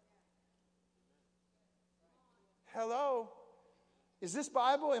 Hello? Is this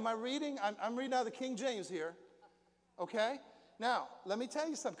Bible? Am I reading? I'm reading out of the King James here. Okay? Now, let me tell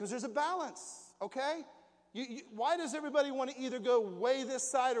you something, because there's a balance. Okay? Why does everybody want to either go way this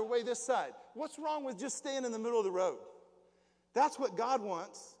side or way this side? What's wrong with just staying in the middle of the road? That's what God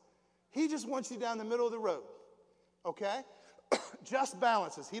wants. He just wants you down the middle of the road. Okay? Just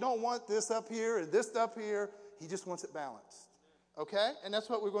balances. He don't want this up here and this up here. He just wants it balanced. Okay? And that's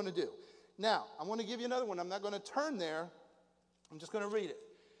what we're going to do. Now, I'm going to give you another one. I'm not going to turn there. I'm just going to read it.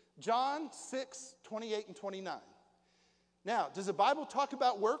 John 6, 28 and 29. Now, does the Bible talk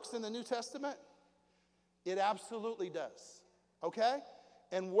about works in the New Testament? It absolutely does. Okay?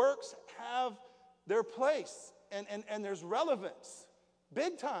 And works have their place. And there's relevance,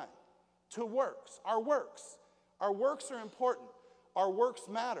 big time, to works. Our works. Our works are important. Our works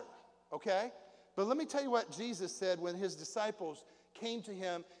matter. Okay? But let me tell you what Jesus said when his disciples came to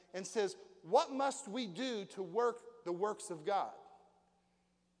him and says, what must we do to work the works of God?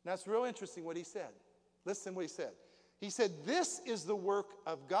 Now, it's real interesting what he said. Listen what he said. He said, this is the work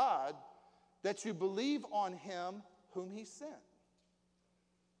of God, that you believe on him whom he sent.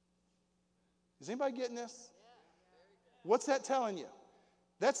 Is anybody getting this? What's that telling you?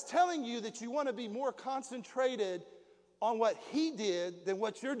 That's telling you that you want to be more concentrated on what he did than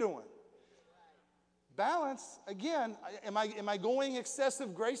what you're doing. Balance, again, am I going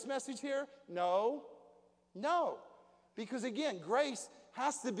excessive grace message here? No. Because again, grace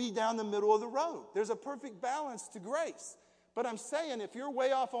has to be down the middle of the road. There's a perfect balance to grace. But I'm saying if you're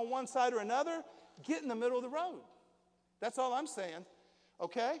way off on one side or another, get in the middle of the road. That's all I'm saying.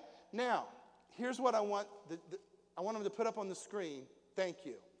 Okay? Now, here's what I want. I want them to put up on the screen. Thank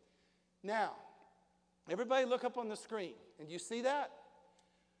you. Now, everybody look up on the screen. And do you see that?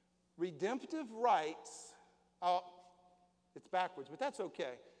 Redemptive rights. Oh, it's backwards, but that's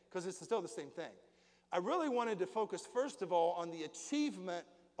okay because it's still the same thing. I really wanted to focus, first of all, on the achievement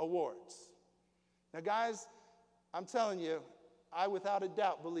awards. Now, guys, I'm telling you, I without a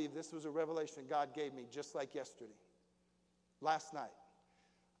doubt believe this was a revelation God gave me just like yesterday, last night.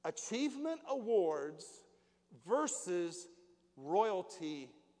 Achievement awards versus royalty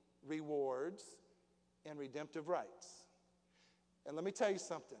rewards and redemptive rights. And let me tell you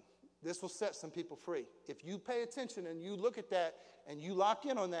something. This will set some people free. If you pay attention and you look at that and you lock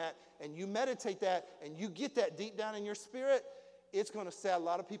in on that and you meditate that and you get that deep down in your spirit, it's going to set a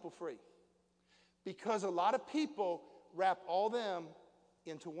lot of people free. Because a lot of people wrap all them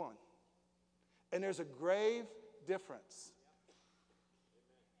into one. And there's a grave difference.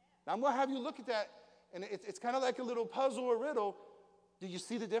 Now, I'm going to have you look at that, and it's kind of like a little puzzle or riddle. Do you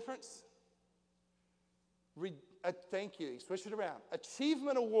see the difference? thank you. Switch it around.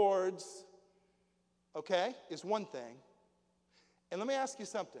 Achievement awards, okay, is one thing. And let me ask you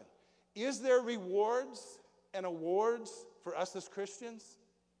something. Is there rewards and awards for us as Christians?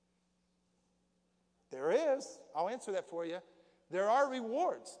 There is. I'll answer that for you. There are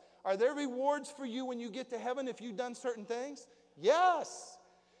rewards. Are there rewards for you when you get to heaven if you've done certain things? Yes.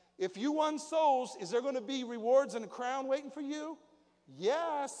 If you won souls, is there going to be rewards and a crown waiting for you?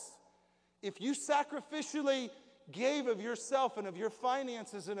 Yes. If you sacrificially gave of yourself and of your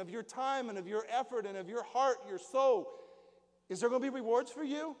finances and of your time and of your effort and of your heart, your soul, is there going to be rewards for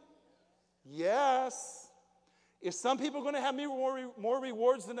you? Yes. Is some people going to have more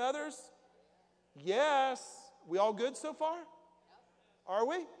rewards than others? Yes. We all good so far? Are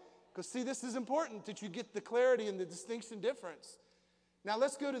we? Because see, this is important that you get the clarity and the distinction difference. Now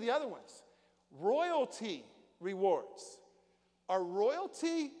let's go to the other ones. Royalty rewards. Are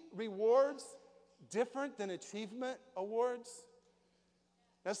royalty rewards different than achievement awards?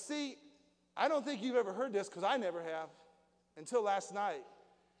 Now see, I don't think you've ever heard this because I never have until last night.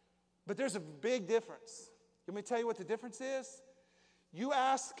 But there's a big difference. Let me tell you what the difference is. You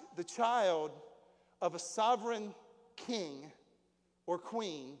ask the child of a sovereign king or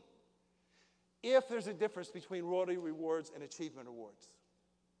queen if there's a difference between royalty rewards and achievement awards.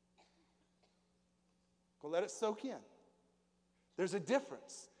 Go let it soak in. There's a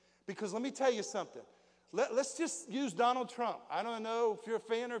difference. Because let me tell you something. Let's just use Donald Trump. I don't know if you're a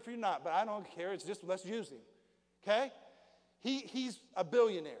fan or if you're not, but I don't care. It's just let's use him. Okay? He's a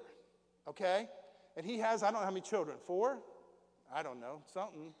billionaire. Okay? And he has, I don't know how many children. 4? I don't know.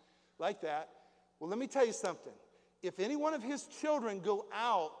 Something like that. Well, let me tell you something. If any one of his children go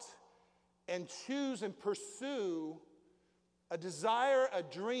out and choose and pursue a desire, a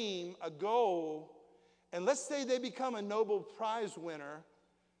dream, a goal, and let's say they become a Nobel Prize winner,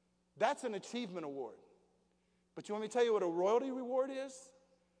 that's an achievement award. But you want me to tell you what a royalty reward is?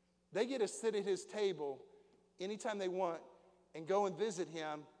 They get to sit at his table anytime they want and go and visit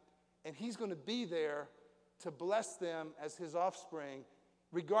him, and he's going to be there to bless them as his offspring,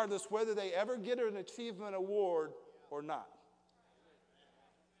 regardless whether they ever get an achievement award or not.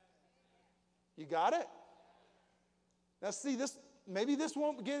 You got it? Now see, maybe this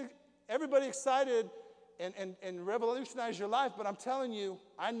won't get everybody excited and revolutionize your life, but I'm telling you,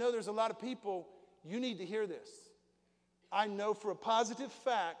 I know there's a lot of people, you need to hear this. I know for a positive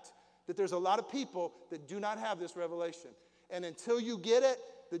fact that there's a lot of people that do not have this revelation. And until you get it,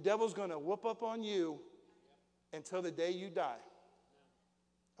 the devil's going to whoop up on you until the day you die.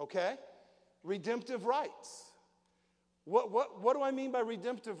 Okay? Redemptive rights. What do I mean by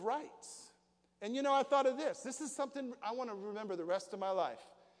redemptive rights? And you know, I thought of this. This is something I want to remember the rest of my life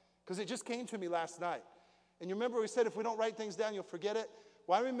because it just came to me last night. And you remember we said if we don't write things down, you'll forget it?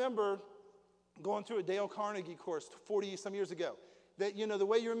 Well, I remember going through a Dale Carnegie course 40-some years ago. That, you know, the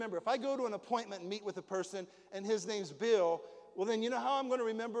way you remember, if I go to an appointment and meet with a person and his name's Bill, well, then you know how I'm going to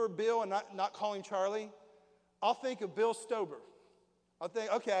remember Bill and not call him Charlie? I'll think of Bill Stober. I'll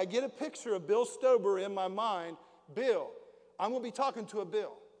think, okay, I get a picture of Bill Stober in my mind. Bill. I'm going to be talking to a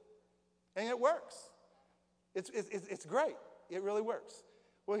Bill. And it works. It's great. It really works.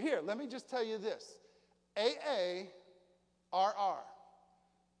 Well, here, let me just tell you this. AARR.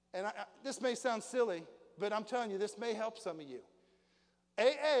 And this may sound silly, but I'm telling you, this may help some of you.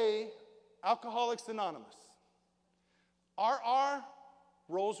 AA, Alcoholics Anonymous. RR,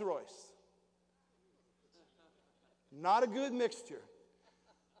 Rolls Royce. Not a good mixture.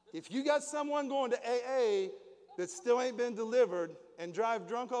 If you got someone going to AA that still ain't been delivered and drive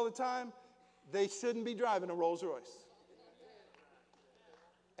drunk all the time, they shouldn't be driving a Rolls Royce.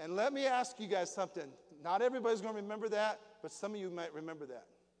 And let me ask you guys something. Not everybody's going to remember that, but some of you might remember that.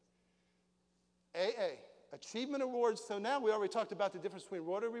 AA, achievement awards. So now we already talked about the difference between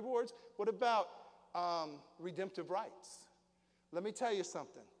royalty rewards. What about redemptive rights? Let me tell you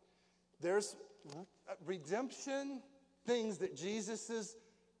something. There's redemption things that Jesus'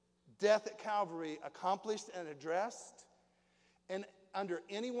 death at Calvary accomplished and addressed. And under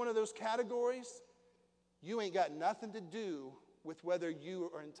any one of those categories, you ain't got nothing to do with whether you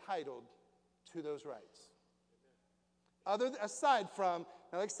are entitled to those rights. Aside from,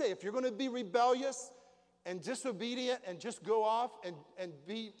 now like I say, if you're going to be rebellious and disobedient and just go off and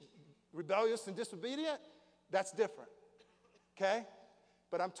be rebellious and disobedient, that's different. Okay?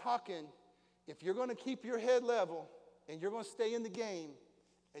 But I'm talking, if you're going to keep your head level and you're going to stay in the game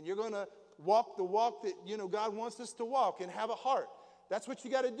and you're going to walk the walk that, you know, God wants us to walk and have a heart, that's what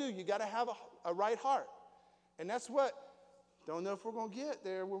you got to do. You got to have a right heart. And that's what, don't know if we're going to get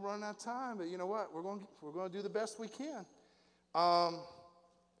there. We're running out of time, but you know what? We're going to do the best we can.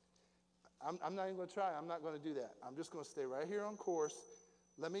 I'm not even going to try. I'm not going to do that. I'm just going to stay right here on course.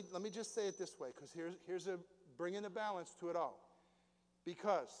 Let me just say it this way, because here's a bringing a balance to it all.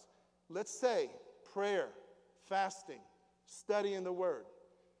 Because let's say prayer, fasting, studying the Word,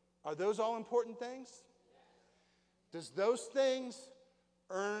 are those all important things? Does those things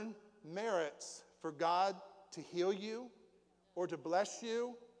earn merits for God to heal you, or to bless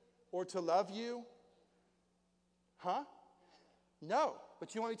you, or to love you? Huh? No.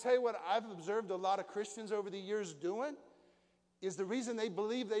 But you want me to tell you what I've observed a lot of Christians over the years doing? Is the reason they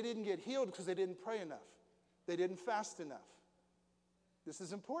believe they didn't get healed because they didn't pray enough. They didn't fast enough. This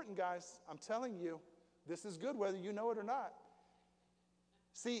is important, guys. I'm telling you, this is good whether you know it or not.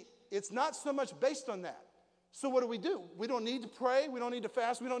 See, it's not so much based on that. So what do? We don't need to pray. We don't need to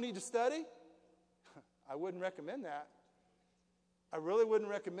fast. We don't need to study. I wouldn't recommend that. I really wouldn't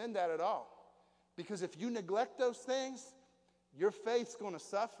recommend that at all. Because if you neglect those things, your faith's going to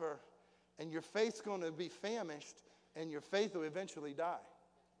suffer, and your faith's going to be famished, and your faith will eventually die.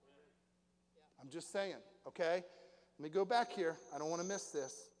 I'm just saying, okay? Let me go back here. I don't want to miss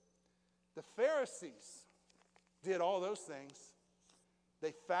this. The Pharisees did all those things.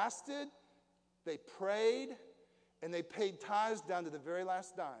 They fasted, they prayed, and they paid tithes down to the very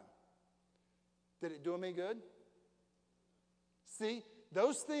last dime. Did it do them any good? See,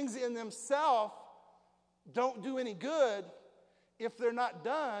 those things in themselves don't do any good if they're not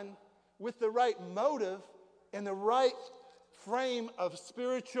done with the right motive and the right frame of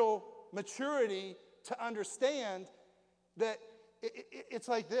spiritual maturity to understand that it's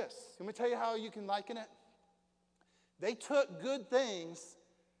like this. Let me tell you how you can liken it. They took good things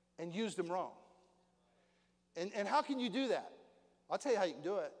and used them wrong. And how can you do that? I'll tell you how you can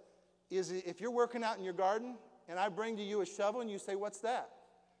do it. Is if you're working out in your garden and I bring to you a shovel and you say, "What's that?"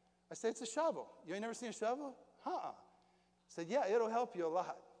 I say, "It's a shovel." You ain't never seen a shovel? I said, "Yeah, it'll help you a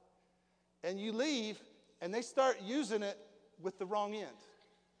lot." And you leave, and they start using it with the wrong end.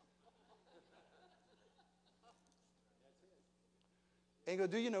 Ain't going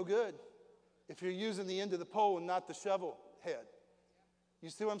to do you no good if you're using the end of the pole and not the shovel head. You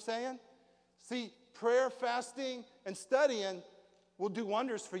see what I'm saying? See, prayer, fasting, and studying will do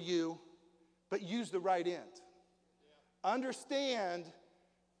wonders for you, but use the right end. Understand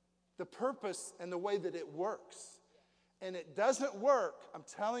the purpose and the way that it works. And it doesn't work, I'm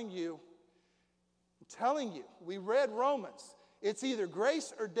telling you, we read Romans. It's either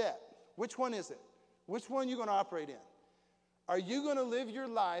grace or debt. Which one is it? Which one are you going to operate in? Are you going to live your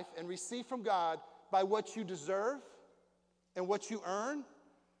life and receive from God by what you deserve and what you earn,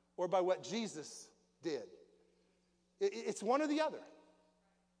 or by what Jesus did? It's one or the other.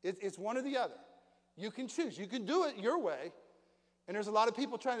 It's one or the other. You can choose. You can do it your way, and there's a lot of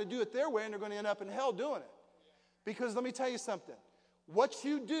people trying to do it their way, and they're going to end up in hell doing it. Because let me tell you something. What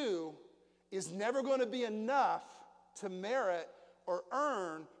you do is never going to be enough to merit or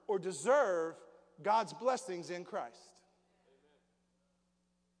earn or deserve God's blessings in Christ.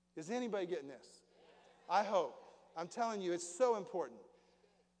 Is anybody getting this? I hope. I'm telling you, it's so important.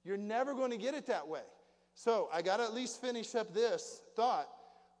 You're never going to get it that way. So I got to at least finish up this thought.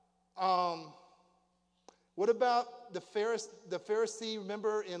 What about the Pharisee,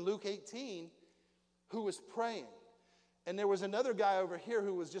 remember in Luke 18, who was praying? And there was another guy over here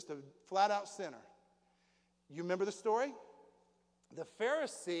who was just a flat-out sinner. You remember the story? The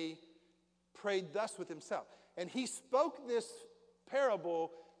Pharisee prayed thus with himself. And he spoke this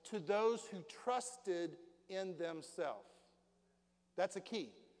parable to those who trusted in themselves. That's a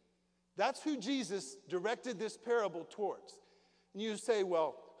key. That's who Jesus directed this parable towards. And you say,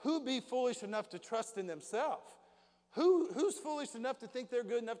 well, who be foolish enough to trust in themselves? Who's foolish enough to think they're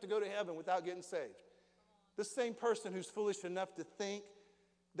good enough to go to heaven without getting saved? The same person who's foolish enough to think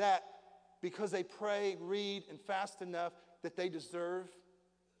that because they pray, read, and fast enough that they deserve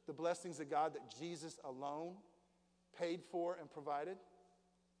the blessings of God that Jesus alone paid for and provided.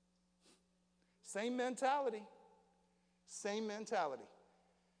 Same mentality. Same mentality.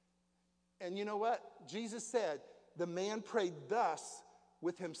 And you know what? Jesus said, the man prayed thus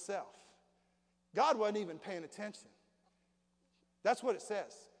with himself. God wasn't even paying attention. That's what it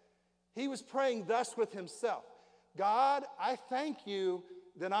says. He was praying thus with himself. God, I thank you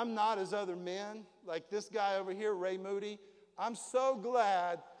that I'm not as other men, like this guy over here, Ray Moody. I'm so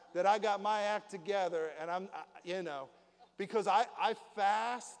glad that I got my act together, and because I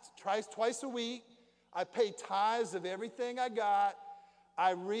fast twice a week. I pay tithes of everything I got.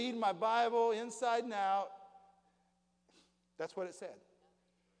 I read my Bible inside and out. That's what it said.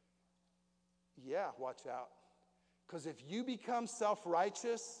 Yeah, watch out. Because if you become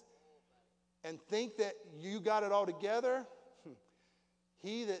self-righteous and think that you got it all together,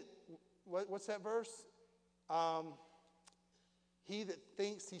 he that what's that verse? He that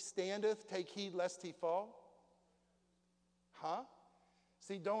thinks he standeth, take heed lest he fall. Huh?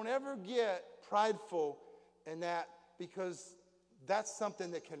 See, don't ever get prideful in that, because that's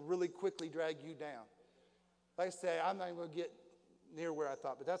something that can really quickly drag you down. Like I say, I'm not even going to get near where I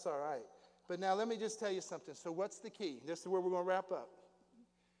thought, but that's all right. But now let me just tell you something. So what's the key? This is where we're going to wrap up.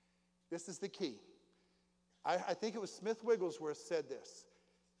 This is the key. I think it was Smith Wigglesworth said this.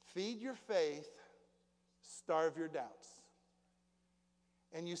 Feed your faith, starve your doubts.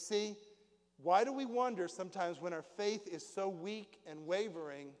 And you see, why do we wonder sometimes when our faith is so weak and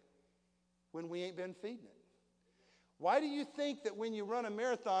wavering when we ain't been feeding it? Why do you think that when you run a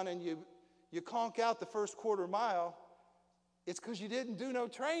marathon and you conk out the first quarter mile, it's because you didn't do no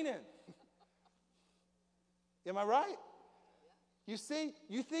training? Am I right? You see,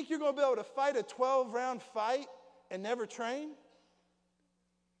 you think you're going to be able to fight a 12-round fight and never train?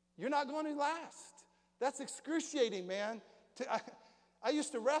 You're not going to last. That's excruciating, man. I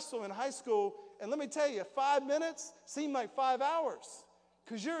used to wrestle in high school, and let me tell you, 5 minutes seemed like 5 hours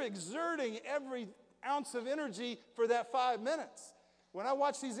because you're exerting every ounce of energy for that 5 minutes. When I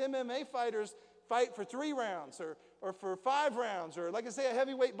watch these MMA fighters fight for 3 rounds or for 5 rounds, or like I say, a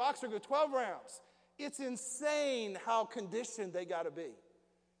heavyweight boxer go 12 rounds, it's insane how conditioned they got to be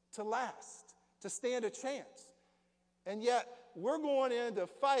to last, to stand a chance. And yet, we're going in to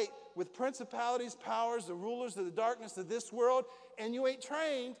fight with principalities, powers, the rulers of the darkness of this world, and you ain't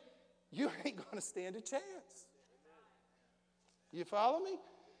trained, you ain't going to stand a chance. You follow me?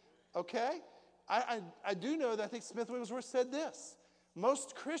 Okay? I do know that I think Smith Wigglesworth said this.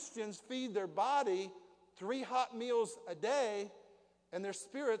 Most Christians feed their body 3 hot meals a day and their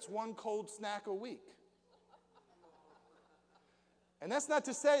spirits 1 cold snack a week. And that's not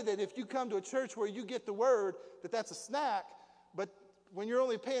to say that if you come to a church where you get the word that that's a snack, but when you're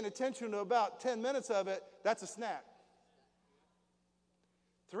only paying attention to about 10 minutes of it, that's a snack.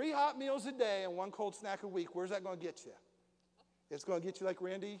 3 hot meals a day and 1 cold snack a week, where's that going to get you? It's going to get you like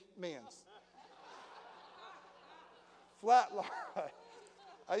Randy Manns. Flatline.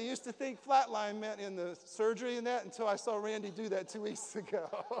 I used to think flatline meant in the surgery and that until I saw Randy do that 2 weeks ago.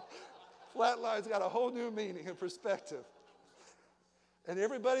 Flatline's got a whole new meaning and perspective. And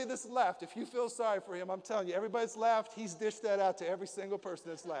everybody that's left, if you feel sorry for him, I'm telling you, everybody that's left, he's dished that out to every single person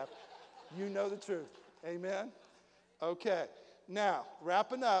that's left. You know the truth. Amen? Okay. Now,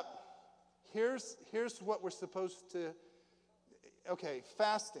 wrapping up, here's what we're supposed to, okay,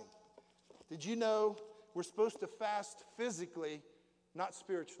 fasting. Did you know we're supposed to fast physically, not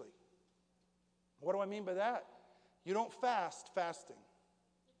spiritually? What do I mean by that? You don't fast fasting.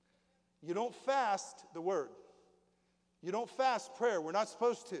 You don't fast the word. You don't fast prayer. We're not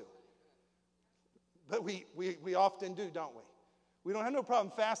supposed to. But we often do, don't we? We don't have no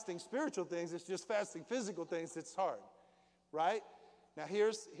problem fasting spiritual things. It's just fasting physical things that's hard. Right? Now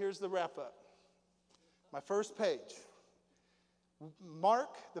here's the wrap up. My first page.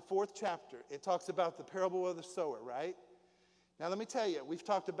 Mark, the 4th chapter. It talks about the parable of the sower, right? Now let me tell you, we've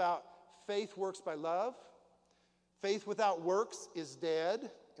talked about faith works by love. Faith without works is dead.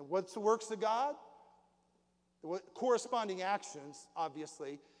 And what's the works of God? Corresponding actions,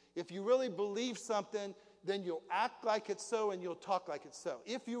 obviously. If you really believe something, then you'll act like it's so and you'll talk like it's so.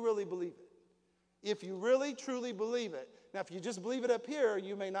 If you really believe it. If you really, truly believe it. Now, if you just believe it up here,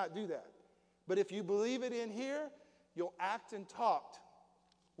 you may not do that. But if you believe it in here, you'll act and talk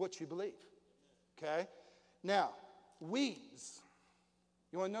what you believe. Okay? Now, weeds.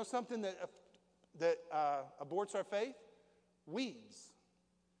 You want to know something that aborts our faith? Weeds.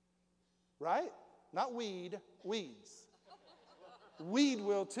 Right? Not weed, weeds. Weed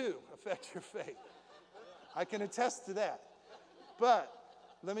will too affect your faith. I can attest to that. But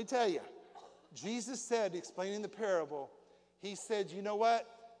let me tell you, Jesus said, explaining the parable, he said, you know what?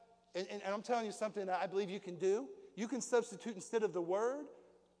 And I'm telling you something that I believe you can do. You can substitute instead of the word,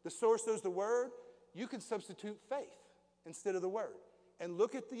 the source knows the word, you can substitute faith instead of the word. And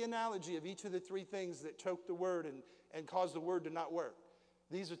look at the analogy of each of the 3 things that choke the word and cause the word to not work.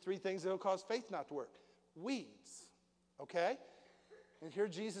 These are 3 things that will cause faith not to work. Weeds, okay? And here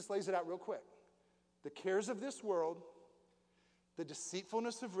Jesus lays it out real quick. The cares of this world, the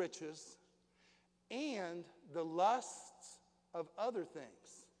deceitfulness of riches, and the lusts of other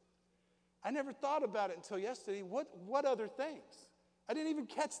things. I never thought about it until yesterday. What other things? I didn't even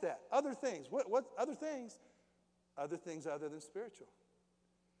catch that. Other things. What other things? Other things other than spiritual.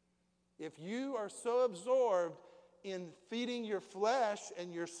 If you are so absorbed in feeding your flesh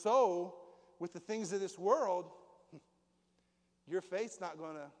and your soul with the things of this world, your faith's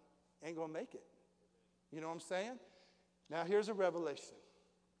ain't gonna make it. You know what I'm saying? Now here's a revelation.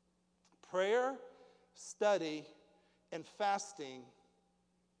 Prayer, study, and fasting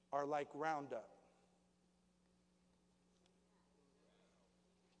are like Roundup.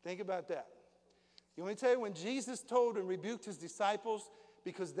 Think about that. You want me to tell you, when Jesus told and rebuked his disciples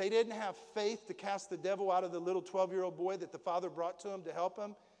because they didn't have faith to cast the devil out of the little 12-year-old boy that the Father brought to him to help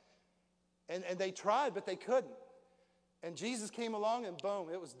him, and they tried, but they couldn't. And Jesus came along and boom,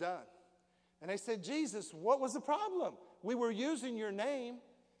 it was done. And they said, Jesus, what was the problem? We were using your name.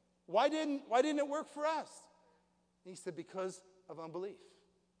 Why didn't it work for us? And he said, because of unbelief.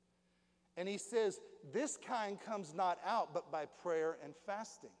 And he says, this kind comes not out but by prayer and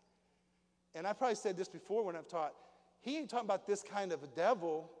fasting. And I probably said this before when I've taught. He ain't talking about this kind of a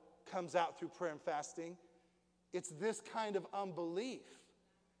devil comes out through prayer and fasting. It's this kind of unbelief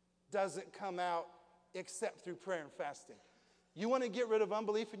doesn't come out except through prayer and fasting. You want to get rid of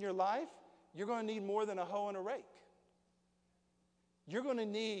unbelief in your life? You're going to need more than a hoe and a rake. You're going to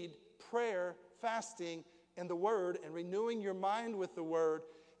need prayer, fasting, and the Word, and renewing your mind with the Word.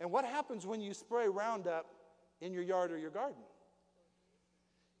 And what happens when you spray Roundup in your yard or your garden?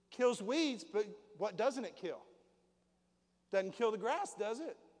 Kills weeds, but what doesn't it kill? Doesn't kill the grass, does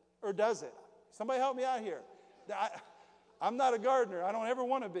it? Or does it? Somebody help me out here. I'm not a gardener. I don't ever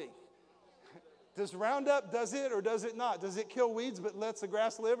want to be. Does Roundup, does it or does it not? Does it kill weeds but lets the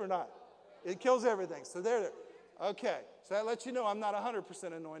grass live or not? It kills everything. So there. Okay. So that lets you know I'm not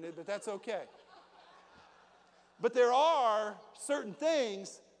 100% anointed, but that's okay. But there are certain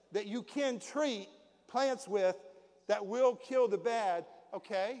things that you can treat plants with that will kill the bad.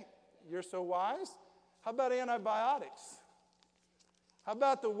 Okay, you're so wise. How about antibiotics? How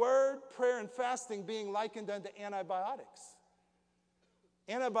about the Word, prayer, and fasting being likened unto antibiotics?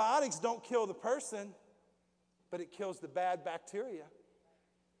 Antibiotics don't kill the person, but it kills the bad bacteria.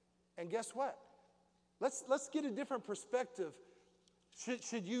 And guess what? Let's get a different perspective.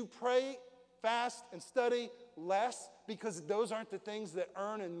 Should you pray, fast, and study less because those aren't the things that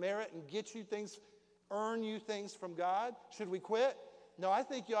earn and merit and get you things, earn you things from God? Should we quit? No, I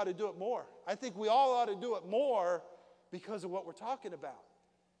think you ought to do it more. I think we all ought to do it more because of what we're talking about.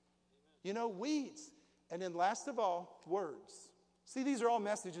 You know, weeds. And then last of all, words. See, these are all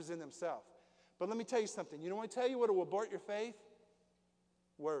messages in themselves. But let me tell you something. You know what I tell you what will abort your faith?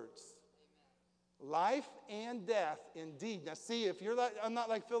 Words. Life and death indeed. Now see, if you're like, I'm not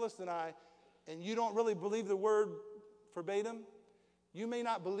like Phyllis and I, and you don't really believe the word verbatim, you may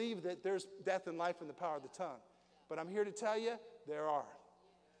not believe that there's death and life in the power of the tongue. But I'm here to tell you, there are.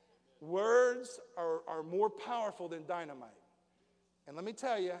 Words are more powerful than dynamite. And let me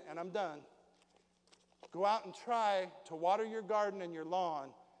tell you, and I'm done, go out and try to water your garden and your lawn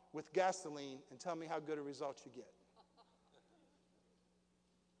with gasoline and tell me how good a result you get.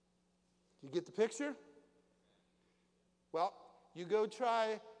 You get the picture? Well, you go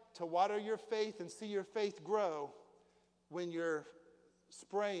try to water your faith and see your faith grow when you're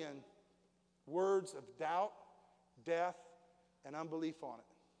spraying words of doubt, death, and unbelief on it.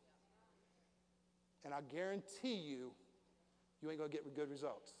 And I guarantee you, you ain't going to get good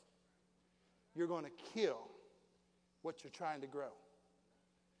results. You're going to kill what you're trying to grow.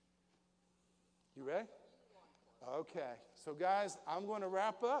 You ready? Okay. So, guys, I'm going to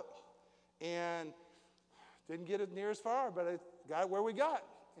wrap up. And didn't get it near as far, but I got it where we got.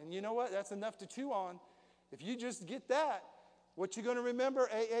 And you know what? That's enough to chew on. If you just get that, what you're going to remember,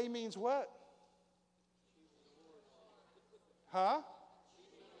 AA means what? Huh?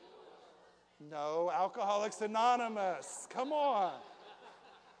 No, Alcoholics Anonymous. Come on.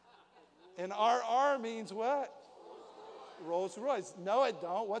 And RR means what? Rolls Royce. No, it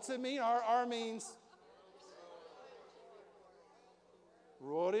don't. What's it mean? RR means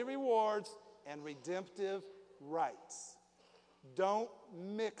royalty rewards and redemptive rights. Don't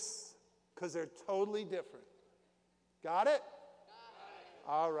mix because they're totally different. Got it?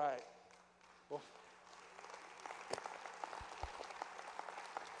 All right. Well,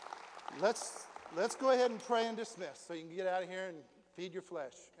 let's go ahead and pray and dismiss so you can get out of here and feed your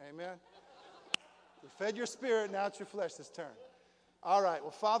flesh. Amen. You fed your spirit, now it's your flesh's turn. All right. Well,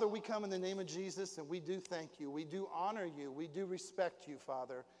 Father, we come in the name of Jesus, and we do thank you. We do honor you. We do respect you,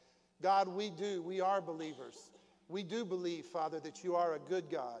 Father. God, we are believers. We do believe, Father, that you are a good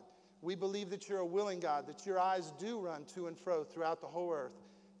God. We believe that you're a willing God, that your eyes do run to and fro throughout the whole earth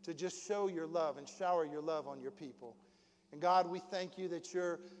to just show your love and shower your love on your people. And God, we thank you that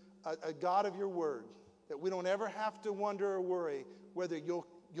you're a God of your word, that we don't ever have to wonder or worry whether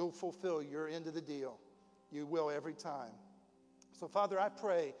you'll fulfill your end of the deal. You will every time. So, Father, I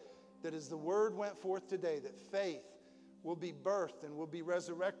pray that as the word went forth today, that faith will be birthed and will be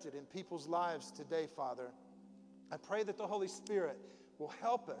resurrected in people's lives today, Father. I pray that the Holy Spirit will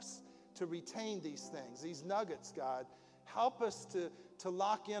help us to retain these things, these nuggets, God. Help us to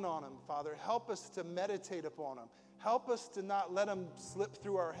lock in on them, Father. Help us to meditate upon them. Help us to not let them slip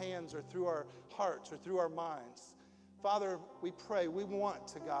through our hands or through our hearts or through our minds. Father, we pray, we want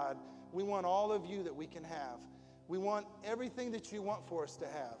to, God, we want all of you that we can have. We want everything that you want for us to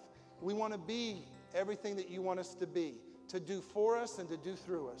have. We want to be everything that you want us to be, to do for us and to do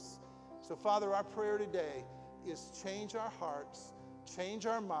through us. So, Father, our prayer today is change our hearts, change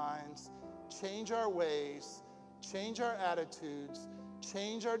our minds, change our ways, change our attitudes,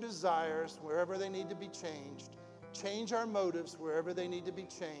 change our desires wherever they need to be changed, change our motives wherever they need to be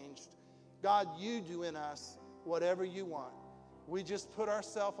changed. God, you do in us whatever you want. We just put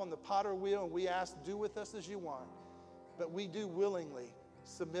ourselves on the potter wheel and we ask, do with us as you want. But we do willingly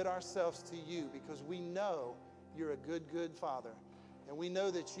submit ourselves to you because we know you're a good, good Father. And we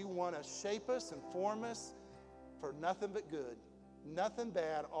know that you want to shape us and form us for nothing but good. Nothing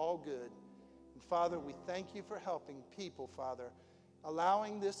bad, all good. And Father, we thank you for helping people, Father,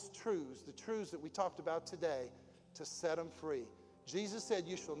 allowing these truths, the truths that we talked about today, to set them free. Jesus said,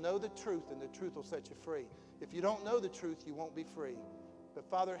 you shall know the truth, and the truth will set you free. If you don't know the truth, you won't be free. But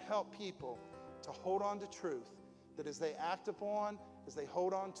Father, help people to hold on to truth, that as they act upon, as they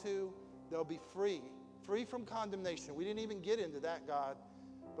hold on to, they'll be free from condemnation. We didn't even get into that, God.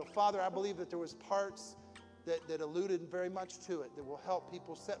 But Father, I believe that there was parts that alluded very much to it that will help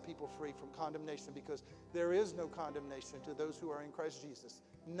people, set people free from condemnation, because there is no condemnation to those who are in Christ Jesus.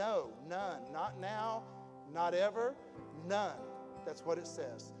 No, none. Not now, not ever, none. That's what it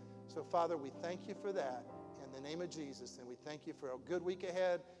says. So, Father, we thank you for that in the name of Jesus, and we thank you for a good week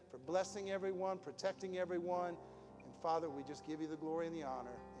ahead, for blessing everyone, protecting everyone. And, Father, we just give you the glory and the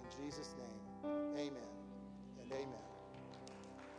honor in Jesus' name. Amen and amen.